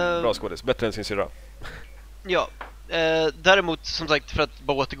det är en bra skådis, bättre än sin syrra. Ja, däremot som sagt, för att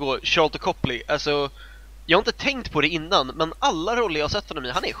bara återgå, Charlton Copley, alltså jag har inte tänkt på det innan, men alla roller jag har sett honom i,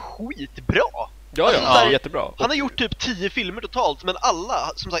 han är skitbra. Ja, jättebra. Han har gjort typ 10 filmer totalt, men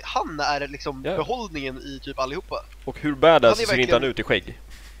alla, som sagt, han är liksom behållningen i typ allihopa. Och hur badass ser verkligen... inte han ut i skägg?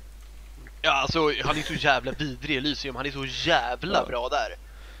 Ja, alltså han är så jävla vidrig i Elysium. Han är så jävla bra där.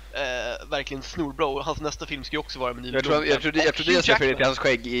 Verkligen snorbra. Och hans nästa film ska ju också vara med Neil Blomkamp. Jag trodde jag refererade till hans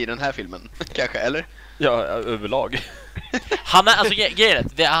skägg i den här filmen. Kanske, eller? Ja, överlag. Han är, alltså grejen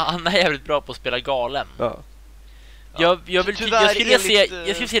är, han är jävligt bra på att spela galen. Ja. Jag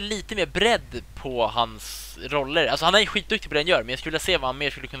skulle se lite mer bredd på hans roller. Alltså han är skitduktig på det han gör, men jag skulle vilja se vad han mer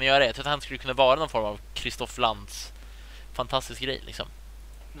skulle kunna göra. Jag tror att han skulle kunna vara någon form av Christoph Lantz fantastisk grej liksom.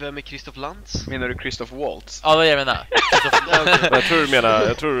 Vem är Christoph Lantz? Menar du Christoph Waltz? Ja, vad jag menar.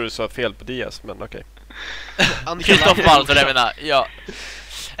 Jag tror du sa fel på Diaz, men okej. Christoph Waltz, vad jag menar. Ja.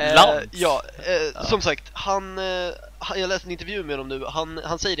 Som sagt, jag läste en intervju med honom nu.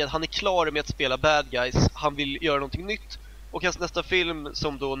 Han säger det att han är klar med att spela bad guys. Han vill göra någonting nytt. Och hans nästa film,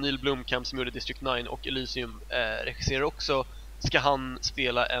 som då Neil Blomkamp som gjorde District 9 och Elysium regisserar också, ska han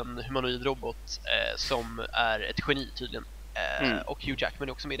spela en humanoid robot som är ett geni tydligen. Och Hugh Jackman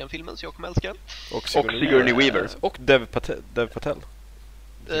är också med i den filmen, så jag kommer älska den. Och Sigourney Weaver. Och Dev Patel.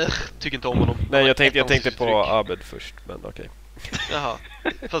 Tycker inte om honom. Nej, jag tänkte på Abed först, men okej. Jaha.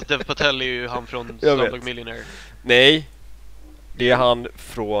 Fast Dev Patel är ju han från Slumdog Millionaire. Nej, det är han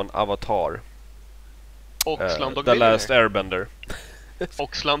från Avatar. Och Slumdog The Millionaire. Last Airbender.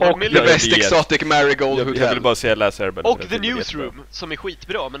 Och Slumdog Millionaire. The Best Exotic Marigold Hotel. Jag vill bara säga Last Airbender. Och The Newsroom, som är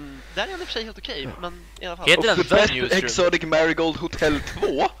skitbra. Men där är han i och för sig helt okej. Men i alla fall. Heter den The The Best Newsroom? Exotic Marigold Hotel 2?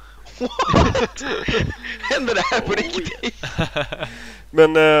 What? Händer det här på riktigt?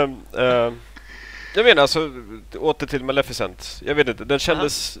 Men jag menar alltså, åter till Maleficent. Jag vet inte, den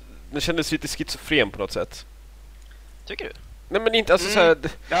kändes lite schizofren på något sätt. Tycker du? Nej, men inte alltså så här,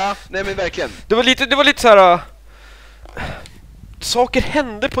 ja, nej men verkligen. Det var lite så här. Saker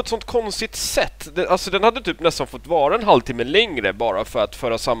hände på ett sånt konstigt sätt. Alltså den hade typ nästan fått vara en halvtimme längre bara för att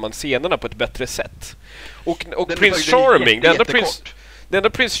föra samman scenerna på ett bättre sätt. Och Prince Charming, det enda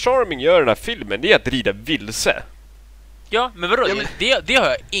Prince Charming gör i den här filmen, det är att rida vilse. Ja, men vadå? Det har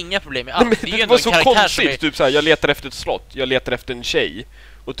jag inga problem med alls. Det var så konstigt, typ så här, jag letar efter ett slott, jag letar efter en tjej.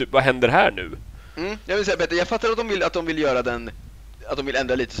 Och typ, vad händer här nu? Jag vill säga bättre, jag fattar att de vill göra den, att de vill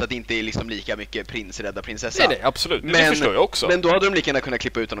ändra lite så att det inte är liksom lika mycket prins rädda prinsessa. Nej, absolut, det förstår jag också. Men då hade de lika gärna kunnat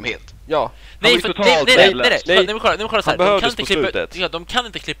klippa ut honom helt. Ja. Nej, för de kan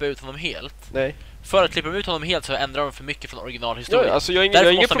inte klippa ut honom helt. Nej. För att klippa ut honom helt så ändrar de för mycket från originalhistorien. Ja, alltså jag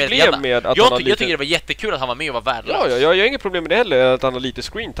har inget problem med att jag tycker det var jättekul att han var med och var värdelös. Ja, jag har inget problem med det heller, att han har lite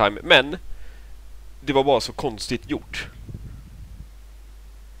screen time, men det var bara så konstigt gjort.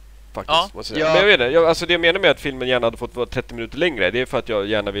 Faktiskt, måste jag säga. Men jag vet inte, alltså det jag menar med att filmen gärna hade fått vara 30 minuter längre, det är för att jag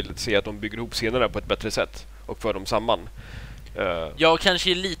gärna vill se att de bygger ihop scenerna på ett bättre sätt och för dem samman. Ja, och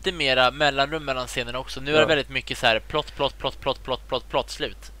kanske lite mera mellanrum mellan scenerna också. Nu är det väldigt mycket så här plott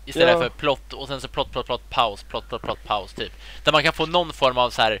slut istället för plott och sen så plott paus, plott paus typ. Där man kan få någon form av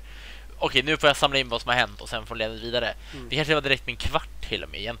så här, okej, nu får jag samla in vad som har hänt och sen får leda vidare. Det kanske var direkt med en kvart till och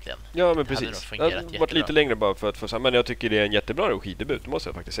med egentligen. Ja, men precis. Det har varit lite längre bara för att få samman, men jag tycker det är en jättebra regidebut, måste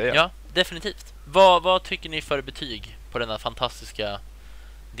jag faktiskt säga. Ja, definitivt. Vad tycker ni för betyg på denna fantastiska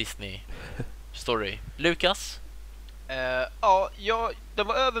Disney-story? Lukas? Den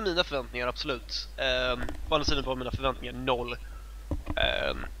var över mina förväntningar, absolut. På andra sidan var mina förväntningar 0.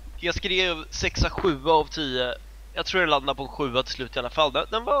 Jag skrev 6-7 av 10. Jag tror jag landade på en 7 till slut i alla fall.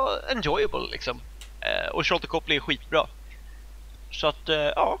 Den var enjoyable liksom. Och Charlotte Copley är skitbra. Så att,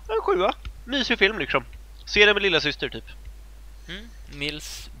 en 7. Mysig film liksom. Se den med lilla syster typ.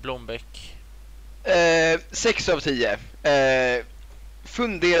 Nils Blombeck. 6 av 10.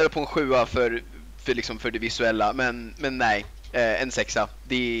 Funderar på en 7 för det visuella, men nej, en 6.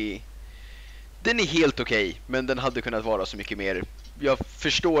 Den är helt okej, men den hade kunnat vara så mycket mer. Jag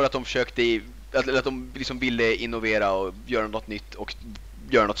förstår att de försökte att de liksom ville innovera och göra något nytt och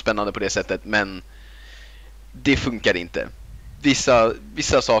göra något spännande på det sättet, men det funkar inte.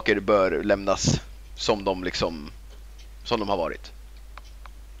 Vissa saker bör lämnas som de har varit.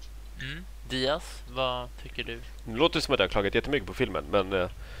 Diaz, vad tycker du? Det låter som att jag har klagat jättemycket på filmen, men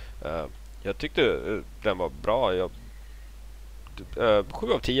jag tyckte den var bra.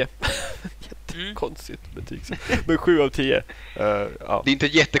 7 av 10. Jättekonstigt betyg. Men 7 av 10. Ja. Det är inte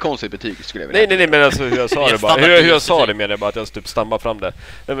ett jättekonstigt betyg, skulle jag vilja. Nej, men alltså hur jag sa det bara. Hur jag sa det menar jag bara att jag typ stammar fram det.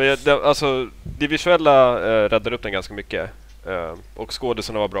 Men alltså det visuella räddade upp den ganska mycket. Och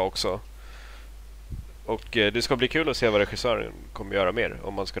skådespelarna var bra också. Och det ska bli kul att se vad regissören kommer göra mer,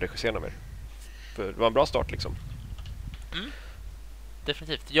 om man ska regissera mer. För det var en bra start liksom.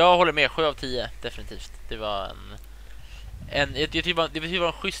 definitivt. Jag håller med, 7 av 10, definitivt. Det var jag tycker det var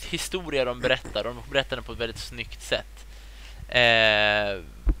en schysst historia de berättar. De berättar den på ett väldigt snyggt sätt.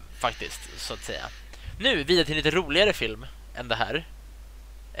 Faktiskt, så att säga. Nu vidare till en lite roligare film än det här.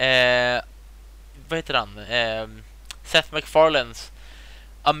 Vad heter han? Seth MacFarlanes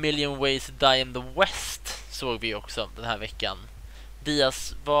A Million Ways to Die in the West såg vi också den här veckan.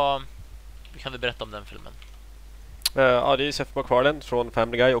 Diaz, vad kan du berätta om den filmen? Ja, det är Seth MacFarlane från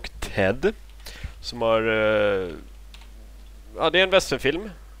Family Guy och Ted som har... ja, det är en westernfilm.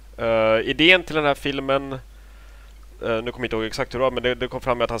 Idén till den här filmen... nu kommer jag inte ihåg exakt hur det var, men det kom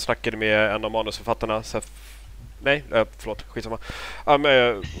fram med att han snackade med en av manusförfattarna, skitsamma.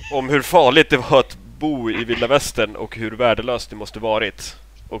 Om hur farligt det var att bo i vilda västern och hur värdelöst det måste varit.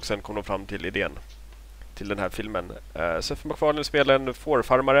 Och sen kom de fram till idén till den här filmen. Seth MacFarlane spelar en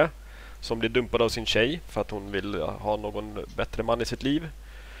fårfarmare som blir dumpad av sin tjej för att hon vill ha någon bättre man i sitt liv.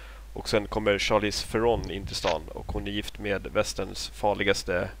 Och sen kommer Charlize Theron in till stan och hon är gift med västerns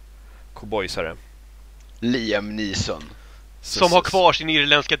farligaste cowboysare. Liam Neeson. Som har kvar sin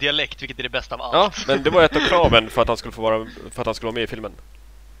irländska dialekt, vilket är det bästa av allt. Ja, men det var ett av kraven för att han skulle få vara med i filmen.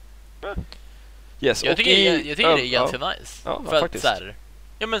 Yes, jag tycker det är ganska nice. Ja, för faktiskt.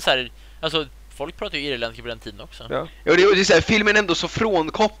 att så här, alltså folk pratar ju irländska på den tiden också. Ja. Ja, det är så här, filmen är ändå så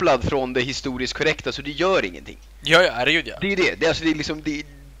frånkopplad från det historiskt korrekta så det gör ingenting. Ja, herregud ja. Det är det. Det är alltså det är liksom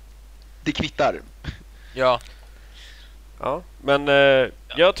det kvittar. Ja. Ja, men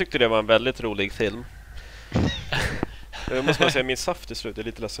jag tyckte det var en väldigt rolig film. Jag måste bara säga, min saft är slut. Jag är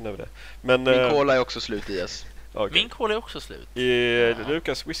lite ledsen över det. Men, min cola är också slut, Ias. Okay. Min cola är också slut. Är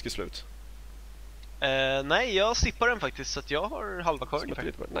Lukas whisky slut? Nej, jag sippar den faktiskt så att jag har halva kvar.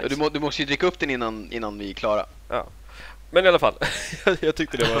 Nice. Du måste ju dricka upp den innan vi är klara. Ja. Men i alla fall, jag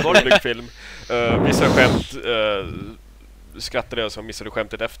tyckte det var en rolig film. Vissa skämt skrattade jag som missade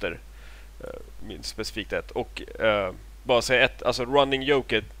skämtet efter. Minst specifikt ett. Och bara säga alltså running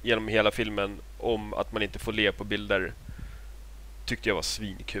joke genom hela filmen om att man inte får le på bilder tyckte jag var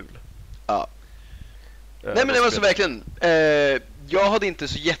svinkul. Ja. Nej, men det var så verkligen. Jag hade inte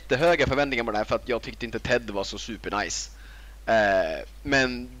så jättehöga förväntningar på den här för att jag tyckte inte Ted var så supernice.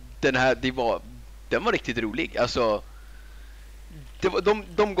 Men den här, den var riktigt rolig. Alltså, det var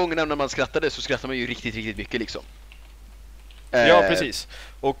de gångerna när man skrattade så skrattade man ju riktigt, riktigt mycket liksom. Ja, precis.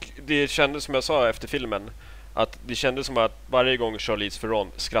 Och det kändes som jag sa efter filmen att det kändes som att varje gång Charlize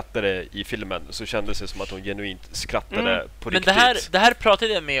Theron skrattade i filmen så kändes det som att hon genuint skrattade på riktigt. Men det här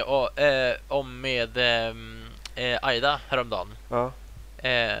pratade jag med om med Aida häromdagen. Ja.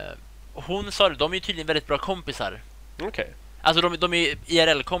 Hon sa det, de är ju tydligen väldigt bra kompisar. Okej. Alltså de är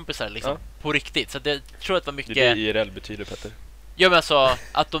IRL-kompisar liksom, på riktigt. Så jag tror att det var mycket... Det är det IRL betyder, Petter. Ja, men alltså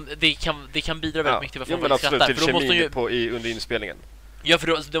att det kan bidra väldigt mycket till vad folk skrattar. Till för kemin under inspelningen. Ja,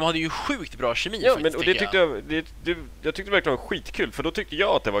 för de hade ju sjukt bra kemi. Ja, faktiskt, men och det tyckte jag tyckte verkligen var skitkul, för då tyckte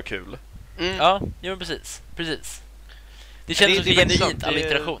jag att det var kul. Ja, men precis. Det känns som en genuint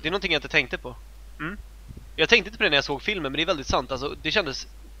alliteration. Det är någonting jag inte tänkte på. Jag tänkte inte på det när jag såg filmen, men det är väldigt sant. Alltså, det kändes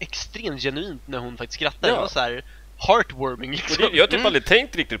extremt genuint när hon faktiskt skrattade. Ja. Det var så här heartwarming liksom. Jag har typ aldrig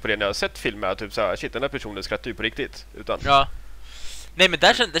tänkt riktigt på det när jag har sett filmer, typ så här, shit, den här personen skrattar ju på riktigt. Utan... Ja. Nej, men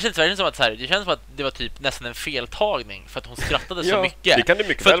det känns verkligen som att så här, det känns som att det var typ nästan en feltagning för att hon skrattade så mycket. Det kan det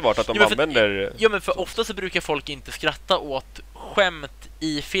mycket väl vara att de använder... Ja, men för ofta så brukar folk inte skratta åt skämt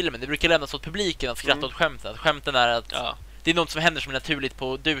i filmen. Det brukar lämnas åt publiken att skratta åt skämten. Skämten är att det är något som händer som är naturligt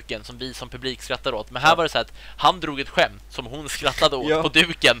på duken som vi som publik skrattar åt. Men här var det så att han drog ett skämt som hon skrattade åt på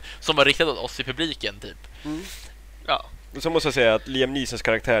duken som var riktat åt oss i publiken typ. Ja. Så måste jag säga att Liam Neesons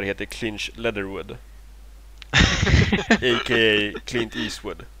karaktär heter Clinch Leatherwood. A.k.a. Clint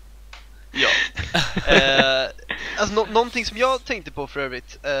Eastwood. Ja. Alltså någonting som jag tänkte på för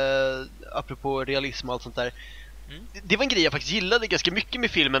övrigt, apropå realism och allt sånt där. Det var en grej jag faktiskt gillade ganska mycket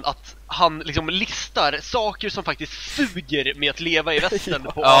med filmen, att han liksom listar saker som faktiskt suger med att leva i västern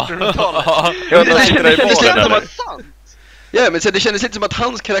på 1800-talet. Det kändes som att sant. Ja, men så det kändes lite som att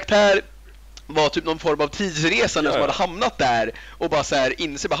hans karaktär var typ någon form av tidsresande som hade hamnat där och bara så här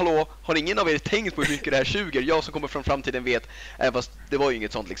inser bara, hallå, har ingen av er tänkt på hur mycket det här suger? Jag som kommer från framtiden vet, fast det var ju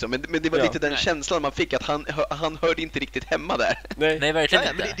inget sånt liksom. Men det var lite den känslan man fick, att han hörde inte riktigt hemma där. Nej, verkligen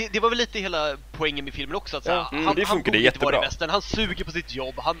inte. Men det var väl lite hela poängen med filmen också, att han borde inte vara i västern, han suger på sitt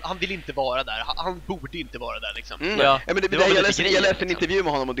jobb, han vill inte vara där, han borde inte vara där liksom. Men jag läste en intervju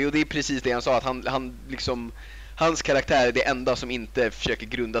med honom och det är precis det han sa, att han liksom, hans karaktär är det enda som inte försöker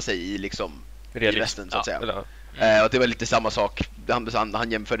grunda sig i liksom i västern så att säga. Och det var lite samma sak.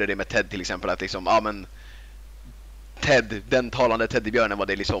 Han jämförde det med Ted till exempel, att liksom, men Ted, den talande teddybjörnen var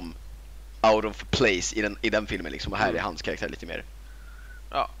det liksom out of place i den filmen liksom, och här är hans karaktär lite mer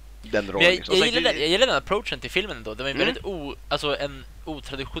Ja. Den Men rollen. jag gillar den approachen till filmen ändå. Det var väldigt en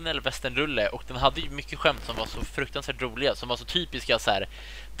otraditionell westernrulle, och den hade ju mycket skämt som var så fruktansvärt roliga, som var så typiska så här,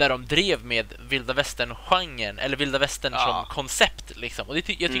 där de drev med vilda västern-genren eller vilda västern som koncept liksom. Och jag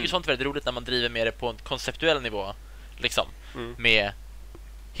tycker sånt är väldigt roligt när man driver med det på en konceptuell nivå liksom, med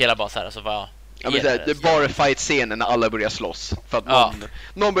hela bara så här, alltså vad Ja, men det är bara fight-scenen när alla börjar slåss. För att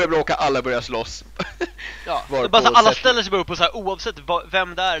någon börjar bråka, alla börjar slåss. Ja, bara så alla ställer sig bara upp och så här, oavsett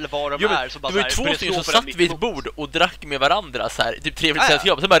vem det är eller var de är, så bara det var två stycken som satt vid ett bord och drack med varandra så här, typ trevligt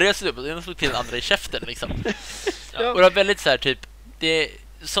sällskap. Så bara reser upp och den slog till den andra i käften liksom. Och det var väldigt så här, typ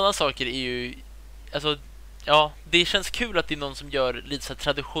sådana saker är ju, alltså, ja, det känns kul att det är någon som gör lite så här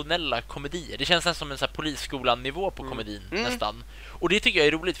traditionella komedier. Det känns nästan som en så här polisskolan-nivå på komedin nästan. Och det tycker jag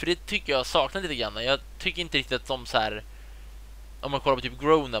är roligt, för det tycker jag saknar lite grann. Jag tycker inte riktigt att de så här, om man kollar på typ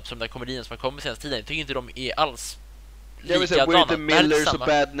Grown-Up som den komedin som har kommit senaste tiden, jag tycker inte de är alls likadana. We're the Millers och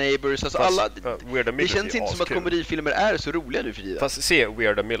Bad Neighbors, alltså alla, det känns inte som att kul. Komedifilmer är så roliga nu för tiden. Fast se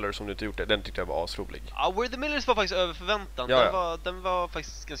We're the Millers som du inte gjort det, den tyckte jag var asrolig. Ja, We're the Millers var faktiskt över förväntan. Den var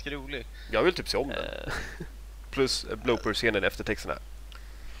faktiskt ganska rolig. Jag vill typ se om den. Plus blooper-scenen efter texterna.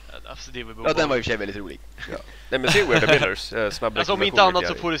 Alltså, det var den var i och för sig väldigt rolig. Ja. Nej, men se We're the Millers, snabb alltså, om inte annat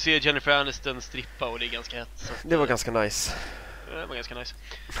så får du se Jennifer Aniston strippa, och det är ganska hett. Det var ganska nice. Det var ganska nice.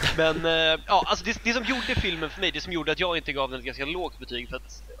 Men ja, alltså det som gjorde filmen för mig, det som gjorde att jag inte gav den ett ganska lågt betyg, för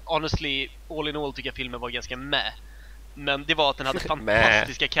att honestly, all in all tycker jag filmen var ganska meh. Men det var att den hade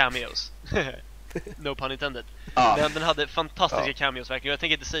fantastiska cameos. No pun intended. Men den hade fantastiska cameos verkligen. Jag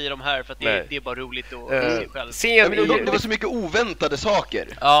tänker inte säga dem här för att det är bara roligt att se själv. Det var så mycket oväntade saker.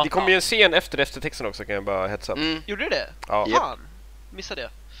 Det kom ju en scen efter eftertexten också, kan jag bara hetsa. Gjorde det? Ja. Fan, missade det.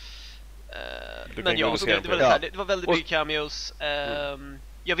 Men ja, det var väldigt mycket cameos.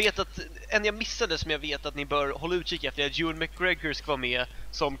 Jag vet att jag missade som jag vet att ni bör hålla utkik efter, att Ewan McGregor ska vara med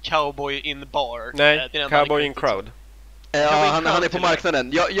som cowboy in bar. Nej, cowboy in crowd. Han är på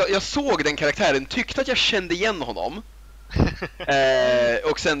marknaden. Jag såg den karaktären, tyckte att jag kände igen honom.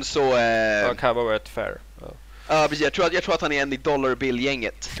 Och sen så cowboy at fair. Precis, jag tror att han är en i Dollar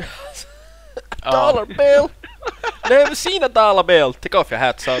Bill-gänget. Dollar Bill. Never seen a dollar bill. Take off your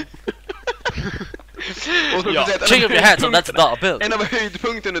hat, son. Take off your hat, son. That's a dollar bill. En av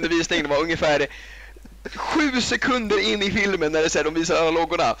höjdpunkten under visningen var ungefär 7 sekunder in i filmen när det säger de visar alla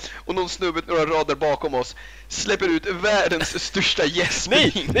loggorna och någon snubbe några rader bakom oss släpper ut världens största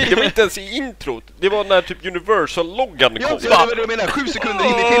gäspning. Nej, det var inte ens i introt. Det var när typ Universal-loggan kom. Ja, det var det jag menar. 7 sekunder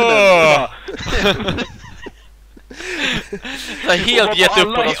in i filmen. Jag helt gett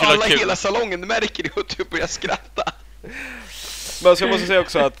upp på något alla hela salongen märker det och typ börjar skratta. Men alltså, jag måste säga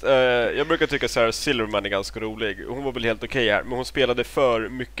också att jag brukar tycka Sarah Silverman är ganska rolig. Hon var väl helt okej här, men hon spelade för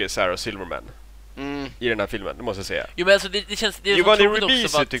mycket Sarah Silverman i den här filmen, det måste jag säga. Jo, men alltså det känns... Giovanni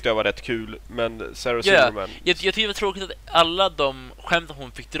Ribisi tyckte jag var rätt kul, men Sarah Silverman... Jag tycker det var tråkigt att alla de skämt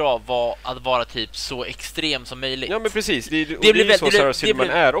hon fick dra var att vara typ så extrem som möjligt. Ja, men precis. Det är så Sarah Silverman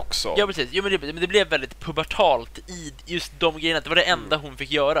är också. Ja, precis. Jo, men det blev väldigt pubertalt i just de grejerna. Det var det enda hon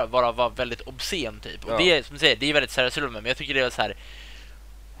fick göra, var väldigt obscen typ. Och det är, som du säger, det är väldigt Sarah Silverman, men jag tycker det var så här...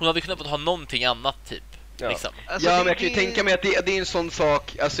 Hon hade kunnat få ha någonting annat typ. Ja, liksom. Alltså, men jag kan ju tänka mig att det är en sån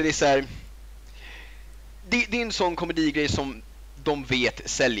sak, alltså det är så här... Det är en sån komedigrej som de vet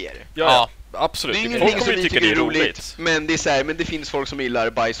säljer. Ja, absolut. Det är ingenting som vi tycker är roligt. Men det är så här, men det finns folk som gillar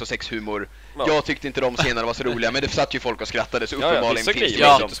bajs och sexhumor. Ja. Jag tyckte inte de scenerna var så roliga, men det satt ju folk och skrattade så uppenbarligen vissa finns det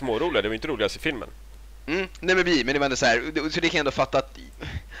var inte småroliga, det var inte roligast i filmen. Nej, men det var ändå så här, så det kan jag ändå fatta att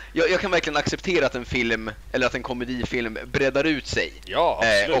jag kan verkligen acceptera att en film eller att en komedifilm breddar ut sig. Ja,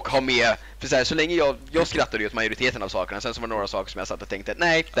 och ha med, för så länge jag skrattade ju åt majoriteten av sakerna, sen så var det några saker som jag satt och tänkte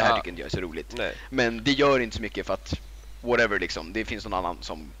nej, det här tycker inte jag är så roligt. Nej. Men det gör inte så mycket för att whatever liksom, det finns någon annan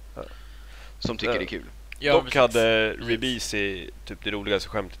som tycker det är kul. Ja, dock hade Ribisi typ det roligaste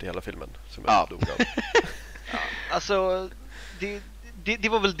skämtet i hela filmen som jag dog av. Alltså det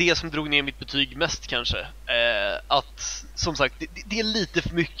var väl det som drog ner mitt betyg mest kanske. Att som sagt det är lite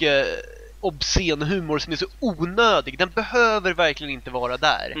för mycket obscen humor som är så onödig. Den behöver verkligen inte vara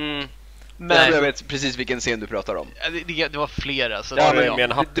där. Men jag vet precis vilken scen du pratar om. Det var flera så ja, med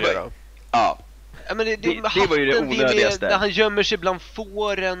en hatt då. Ja. Men det var ju det onödigaste. När han gömmer sig bland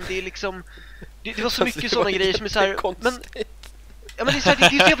fåren, det är liksom det var så mycket sådana grejer som är så här, men ja, men det är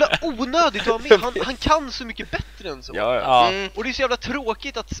så jävla onödigt att ha med. Han kan så mycket bättre än så. Ja. Och det är så jävla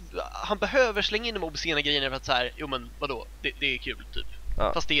tråkigt att han behöver slänga in de obscena grejerna för att så här, jo men vadå, det är kul typ.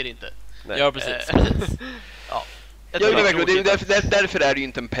 Fast det är det inte. Nej. Ja, precis. Ja. Därför är det ju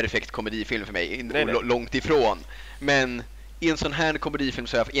inte en perfekt komedifilm för mig. Nej. Långt ifrån. Men i en sån här komedifilm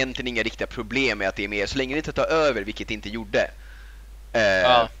så har jag egentligen inga riktiga problem med att det är med. Så länge det inte tar över, vilket det inte gjorde.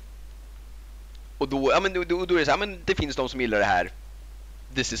 Och då, då är det så här, men det finns de som gillar det här.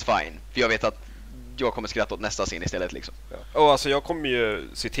 This is fine. För jag vet att jag kommer skratta åt nästa scen istället liksom. Och alltså jag kommer ju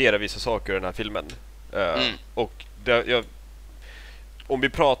citera vissa saker i den här filmen. Och om vi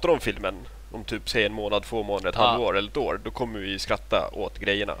pratar om filmen om typ säg en månad, 2 månader, ett halvår eller ett år, då kommer vi skratta åt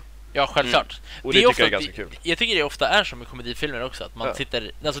grejerna. Ja, självklart. Och det tycker jag är ganska kul. Jag tycker det ofta är som med komedifilmer också, att man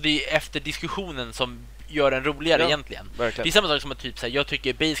sitter, alltså det är efter diskussionen som gör den roligare egentligen. Verkligen. Det är samma sak som att typ så här, jag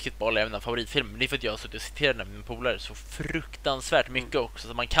tycker Basketball är en av favoritfilmerna. Det är för att jag har suttit och citerat den med min polare så fruktansvärt mycket också,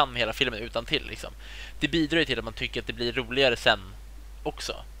 så man kan hela filmen utan till liksom. Det bidrar ju till att man tycker att det blir roligare sen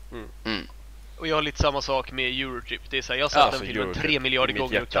också. Och jag har lite samma sak med Eurotrip. Det är så här, jag har sett den filmen Eurotrip, 3 miljarder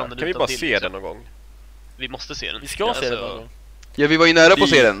gånger och kan den vi utan bara till, se liksom. den någon gång? Vi måste se den. Vi ska se den någon gång. Ja, vi var ju nära på att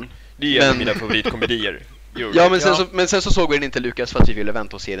se den. Det är en av mina favoritkomedier. Ja, men sen så såg vi den inte, Lukas, för att vi ville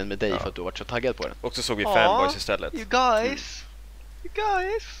vänta och se den med dig för att du var så taggad på den. Och så såg vi Fanboys istället. You guys.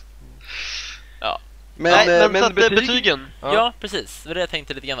 Ja. Men betygen. Ja, precis. Det var det jag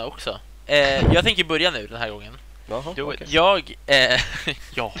tänkte lite grann också. Jag tänker börja nu den här gången. Jaha, Do it.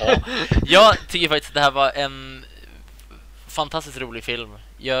 Jag tycker faktiskt att det här var en fantastiskt rolig film.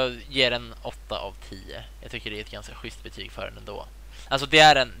 Jag ger den 8 av 10. Jag tycker det är ett ganska schysst betyg för den ändå. Alltså det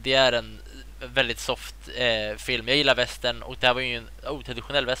är en väldigt soft film. Jag gillar western, och det här var ju en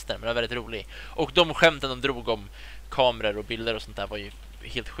otraditionell western, men det var väldigt rolig. Och de skämten de drog om kameror och bilder och sånt där var ju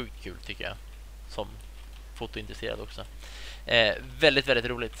helt sjukt kul, tycker jag. Som fotointresserad också. Väldigt, väldigt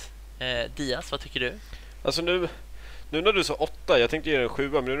roligt. Dias, vad tycker du? Alltså nu när du sa 8, jag tänkte ge den en 7,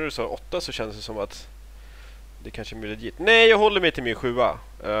 men nu när du sa 8 så känns det som att det kanske är mer legit. Nej, jag håller mig till min 7.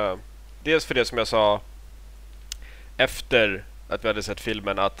 Dels för det som jag sa efter att vi hade sett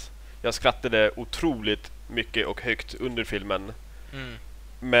filmen, att jag skrattade otroligt mycket och högt under filmen.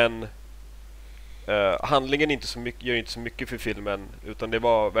 Men handlingen gör inte så mycket för filmen, utan det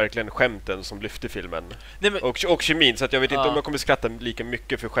var verkligen skämten som lyfte filmen. Nej, men... och kemin, så att jag vet inte om jag kommer skratta lika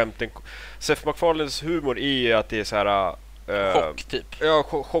mycket för skämten. Seth MacFarlanes humor är att det är så här chock typ. Ja,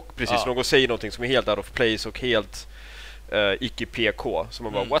 chock precis. Någon säger någonting som är helt out of place och helt icke PK, som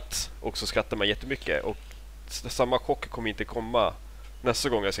man bara what? Och så skrattar man jättemycket, och samma chock kommer inte komma nästa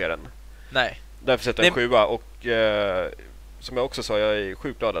gång jag ser den. Nej. Därför sätter jag en 7. Och som jag också sa, jag är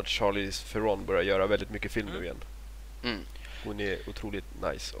sjukt glad att Charlize Theron börjar göra väldigt mycket film nu igen. Hon är otroligt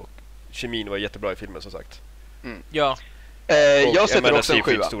nice, och kemin var jättebra i filmen, som sagt. Ja. Jag sätter också en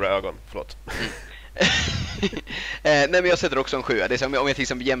 7. Stora ögon, förlåt. Nej, men jag sätter också en 7. Det är som om jag till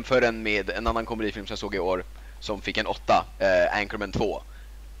exempel jämför den med en annan komedifilm som jag såg i år som fick en 8, Anchorman 2.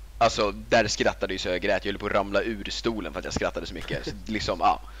 Alltså, där skrattade så jag grät. Jag höll på att ramla ur stolen för att jag skrattade så mycket. Så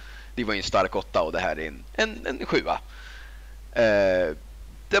liksom, det var ju en stark 8, och det här är en 7.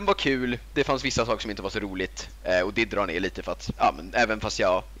 Den var kul. Det fanns vissa saker som inte var så roligt, och det drar ner lite för att men även fast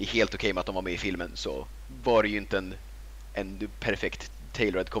jag är helt okej med att de var med i filmen, så var det ju inte en perfekt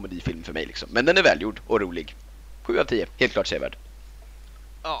tailored komedifilm för mig liksom. Men den är välgjord och rolig. 7 av 10, helt klart sevärd.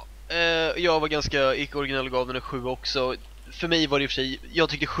 Ja, jag var ganska icke-originell och gav den en 7 också. För mig var det i och för sig, jag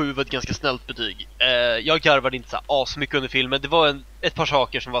tyckte 7 var ett ganska snällt betyg. Jag garvade inte så här asmycket under filmen. Det var ett par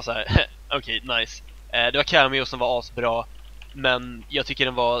saker som var så här okej, nice. Det var cameo som var asbra, men jag tycker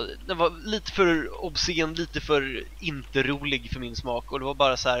den var lite för obscen, lite för inte rolig för min smak. Och det var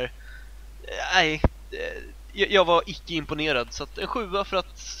bara så här, nej, jag var icke imponerad. Så att en 7 för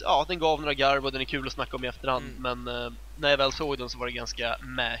att den gav några garv och den är kul att snacka om i efterhand. Men när jag väl såg den så var det ganska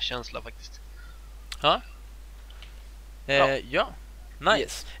känsla faktiskt. Ja,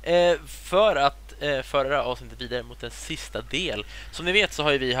 nice. För att föra det här avsnittet vidare mot en sista del. Som ni vet så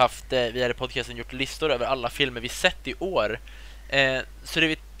har ju vi hade podcasten gjort listor över alla filmer vi sett i år. Så det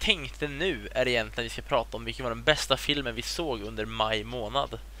vi tänkte nu är egentligen att vi ska prata om vilken var den bästa filmen vi såg under maj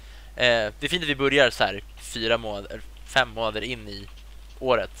månad. Det är fint att vi börjar så här 5 månader in i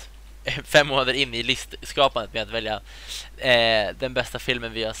året. 5 månader in i listskapandet med att välja den bästa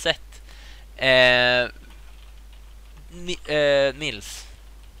filmen vi har sett. Nils.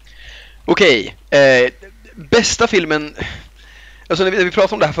 Okej, bästa filmen. Alltså när vi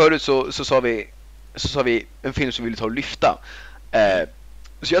pratade om det här förut så sa vi en film som vi ville ta och lyfta.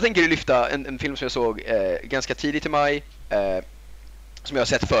 Så jag tänker lyfta en film som jag såg ganska tidigt i maj, som jag har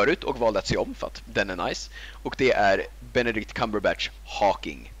sett förut och valde att se om för att den är nice. Och det är Benedict Cumberbatch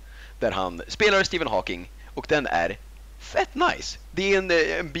Hawking, där han spelar Stephen Hawking, och den är fett nice. Det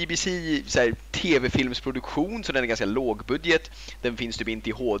är en BBC tv-filmsproduktion, så den är ganska låg budget. Den finns typ inte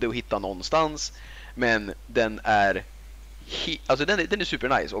i HD att hitta någonstans, men den är den är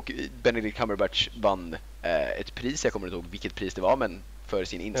super nice. Och Benedict Cumberbatch vann ett pris, jag kommer inte ihåg vilket pris det var, men för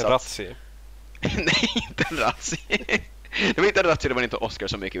sin insats. En Razzie. Nej, inte en Razzie. Det var inte Razzie, det var inte Oscar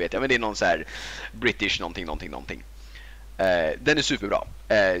så mycket vet jag. Men det är någon så här British någonting. Den är superbra.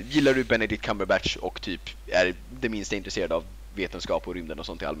 Gillar du Benedict Cumberbatch och typ är det minsta intresserad av vetenskap och rymden och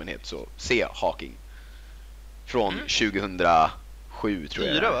sånt i allmänhet, så se Hawking. Från 2007 tror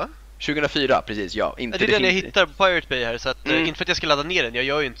jag. 4 va? 2004, precis, ja. Inte det är den jag hittar på Pirate Bay här, så att, inte för att jag ska ladda ner den, jag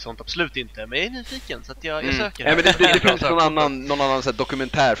gör ju inte sånt, absolut inte. Men jag är nyfiken, så att jag söker. Ja, men det finns någon annan så här,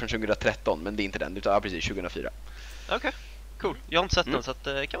 dokumentär från 2013, men det är inte den, utan precis 2004. Okej, cool. Jag har inte sett den, så att,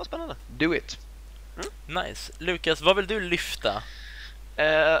 det kan vara spännande. Do it. Nice. Lukas, vad vill du lyfta?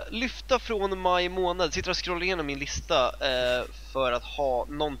 Lyfta från maj månad. Sitter och scrollar igenom min lista för att ha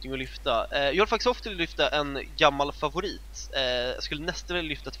någonting att lyfta. Jag har faktiskt ofta lyfta en gammal favorit. Jag skulle nästan vilja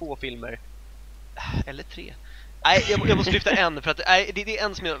lyfta 2 filmer. Eller 3. Nej, jag måste lyfta en, för att det är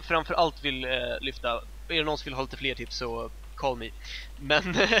en som jag framförallt vill lyfta. Är det någon som vill ha lite fler tips, så call me.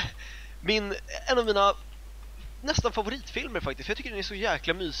 Men en av mina nästan favoritfilmer faktiskt, för jag tycker den är så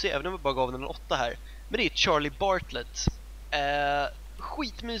jäkla mysig, även om jag bara gav den en 8 här. Men det är Charlie Bartlett.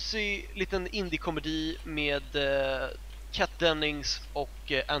 Skitmysig liten indie-komedi med Kat Dennings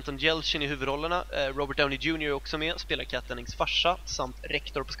och Anton Yelchin i huvudrollerna. Robert Downey Jr. är också med, spelar Kat Dennings farsa samt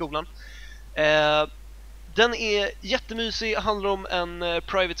rektor på skolan. Den är jättemysig, handlar om en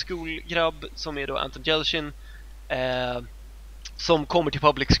private school-grabb som är då Anton Yelchin, som kommer till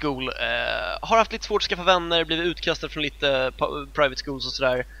public school, har haft lite svårt att skaffa vänner, blivit utkastad från lite private schools och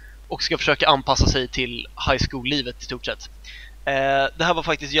sådär, och ska försöka anpassa sig till high school-livet i stort sett. Det här var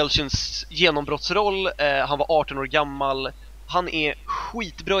faktiskt Yelchins genombrottsroll. Han var 18 år gammal. Han är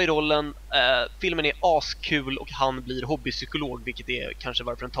skitbra i rollen. Filmen är askul och han blir hobbypsykolog, vilket är kanske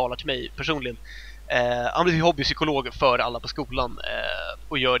varför den talar till mig personligen. Han blir hobbypsykolog för alla på skolan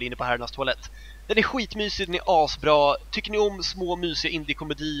och gör det inne på herrarnas toalett. Den är skitmysig, den är asbra. Tycker ni om små mysiga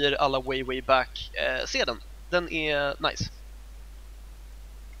indie-komedier alla way back, se den. Den är nice.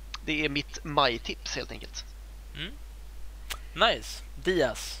 Det är mitt maj-tips helt enkelt. Nice.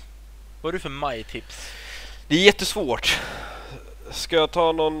 Diaz, vad är du för maj-tips? Det är jättesvårt. Ska jag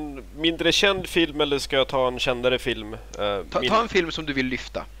ta någon mindre känd film eller ska jag ta en kändare film? Ta en film som du vill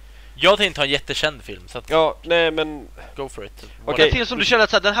lyfta. Jag tänkte ta en jättekänd film, så att ja, nej men go for it. Okej. En film som du känner att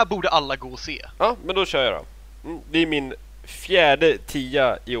så här, den här borde alla gå och se. Ja, men då kör jag då. Det är min 4:e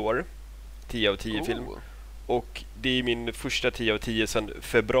 10 i år. 10 av 10 film. Och det är min första 10 av 10 sedan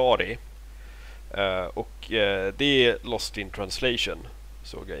februari. Det är Lost in Translation,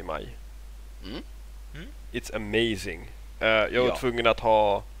 såg jag i maj. It's amazing. Jag var tvungen att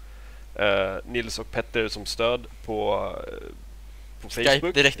ha Nils och Petter som stöd på Facebook.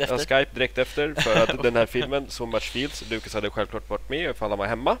 Skype direkt efter. Skype direkt efter för att den här filmen, So Much Feels, Lukas hade självklart varit med ifall han var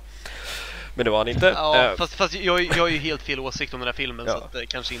hemma. Men det var han inte. Ja, fast jag är ju helt fel åsikt om den här filmen, så att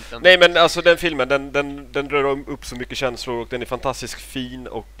kanske inte. Nej, men alltså den filmen, den rör upp så mycket känslor och den är fantastiskt fin,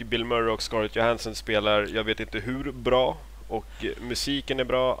 och Bill Murray och Scarlett Johansson spelar, jag vet inte hur bra, och musiken är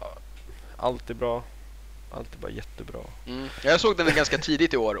bra, allt är bra. Allt är bara jättebra. Jag såg den ganska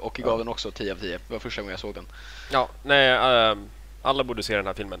tidigt i år och gav den också 10 av 10. Det var första gången jag såg den. Ja, nej, alla borde se den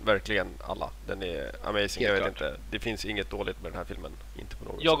här filmen, verkligen alla. Den är amazing, jag vet inte. Det finns inget dåligt med den här filmen, inte på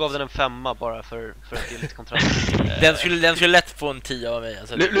något Jag sätt. gav den en 5 bara för att det är lite kontrast. Den skulle lätt få en 10 av mig.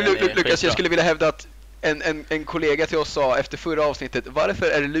 Alltså, Lukas, jag skulle vilja hävda att en kollega till oss sa efter förra avsnittet: varför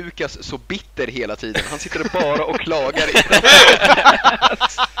är Lukas så bitter hela tiden? Han sitter bara och klagar.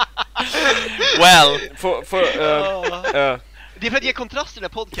 Well, det är för att ge kontrast till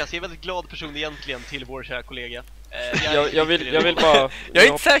den här podcasten. Jag är väldigt glad person egentligen till vår kära kollega. Jag vill bara... Jag är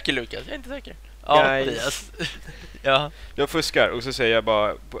inte säker, Lukas. Jag är inte säker. Ja, Diaz. Ja. Jag fuskar och så säger jag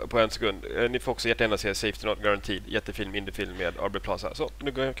bara på en sekund. Ni får också jättegärna se Safety Not Guaranteed, jättefilm, indiefilm med Aubrey Plaza. Så,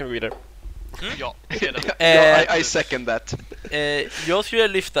 nu kan vi gå vidare. Ja, I second that. Jag skulle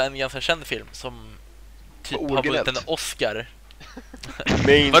lyfta en ganska känd film som typ har vunnit en Oscar.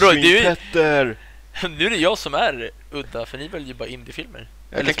 Mainstream Petter. Nu är det jag som är udda, för ni väljer ju bara indiefilmer.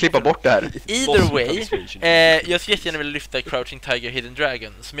 Jag kan klippa bort det här. Either way, jag skulle jättegärna vilja lyfta Crouching Tiger, Hidden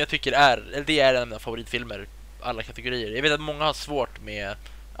Dragon, som jag tycker är en av mina favoritfilmer, alla kategorier. Jag vet att många har svårt med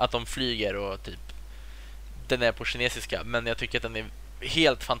att de flyger och typ den är på kinesiska, men jag tycker att den är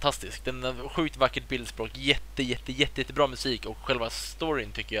helt fantastisk. Den har sjukt vackert bildspråk, jättebra musik, och själva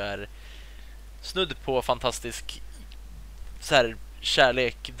storyn tycker jag är snudd på fantastisk, så här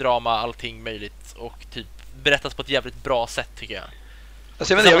kärlek, drama, allting möjligt, och typ berättas på ett jävligt bra sätt tycker jag.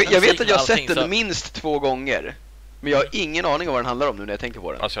 Alltså jag vet att jag har sett den minst 2 gånger. Men jag har ingen aning om vad den handlar om nu när jag tänker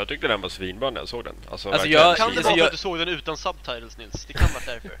på den. Alltså jag tyckte den var svinbra när jag såg den. Alltså, verkligen. Kan det vara för att du såg den utan subtitles, Nils? Det kan vara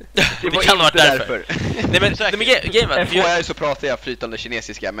därför. Det kan vara därför. Nej men FYI så pratar jag flytande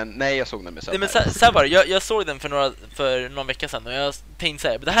kinesiska, men nej, jag såg den med subtitles. Nej men så här var det, jag såg den för någon vecka sedan och jag tänkte så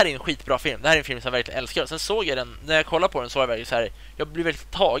här, det här är en skitbra film. Det här är en film som jag verkligen älskar. Och sen såg jag den, när jag kollade på den så var jag verkligen så här, jag blev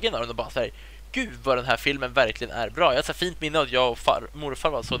väldigt tagen av den och bara så här, gud vad den här filmen verkligen är bra. Jag har så fint minne att jag och morfar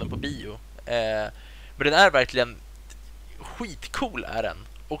var såg den på bio. Men den är verkligen skitcool är den.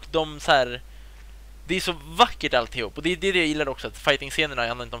 Och de så här, det är så vackert alltihop. Och det är det jag gillar också, att fighting-scenerna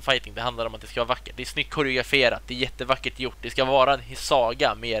handlar inte om fighting, det handlar om att det ska vara vackert. Det är snyggt koreograferat, det är jättevackert gjort. Det ska vara en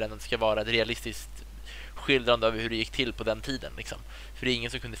saga mer än att det ska vara ett realistiskt skildrande av hur det gick till på den tiden liksom. För det är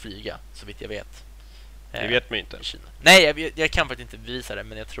ingen som kunde flyga, så vitt jag vet. Det vet man inte. Nej, jag kan faktiskt inte bevisa det,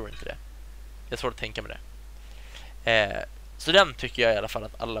 men jag tror inte det. Jag tror att tänka med det. Så den tycker jag i alla fall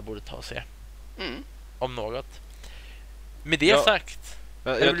att alla borde ta och se. Om något. Med det sagt.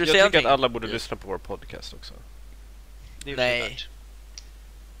 Jag tycker att alla borde lyssna på vår podcast också. Det är nej.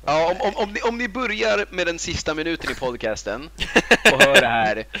 Ja, om ni börjar med den sista minuten i podcasten och hör det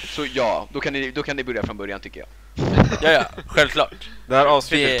här, så ja, då kan ni börja från början tycker jag. Ja, självklart. Det här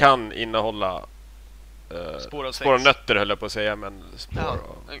avsnittet kan innehålla spår av nötter höll jag på att säga, men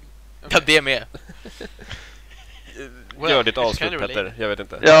Ja, det med. Gör ditt avslut, Petter, jag vet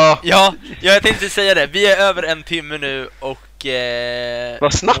inte. Ja, jag tänkte säga det. Vi är över en timme nu och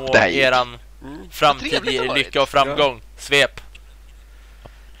vad snabbt det här gick. Eran framtid i lycka och framgång. Svep.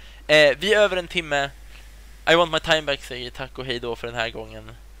 Vi är över en timme. I want my time back, säger tack och hej då för den här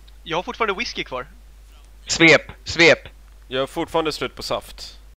gången. Jag har fortfarande whisky kvar. Svep. Jag har fortfarande slut på saft.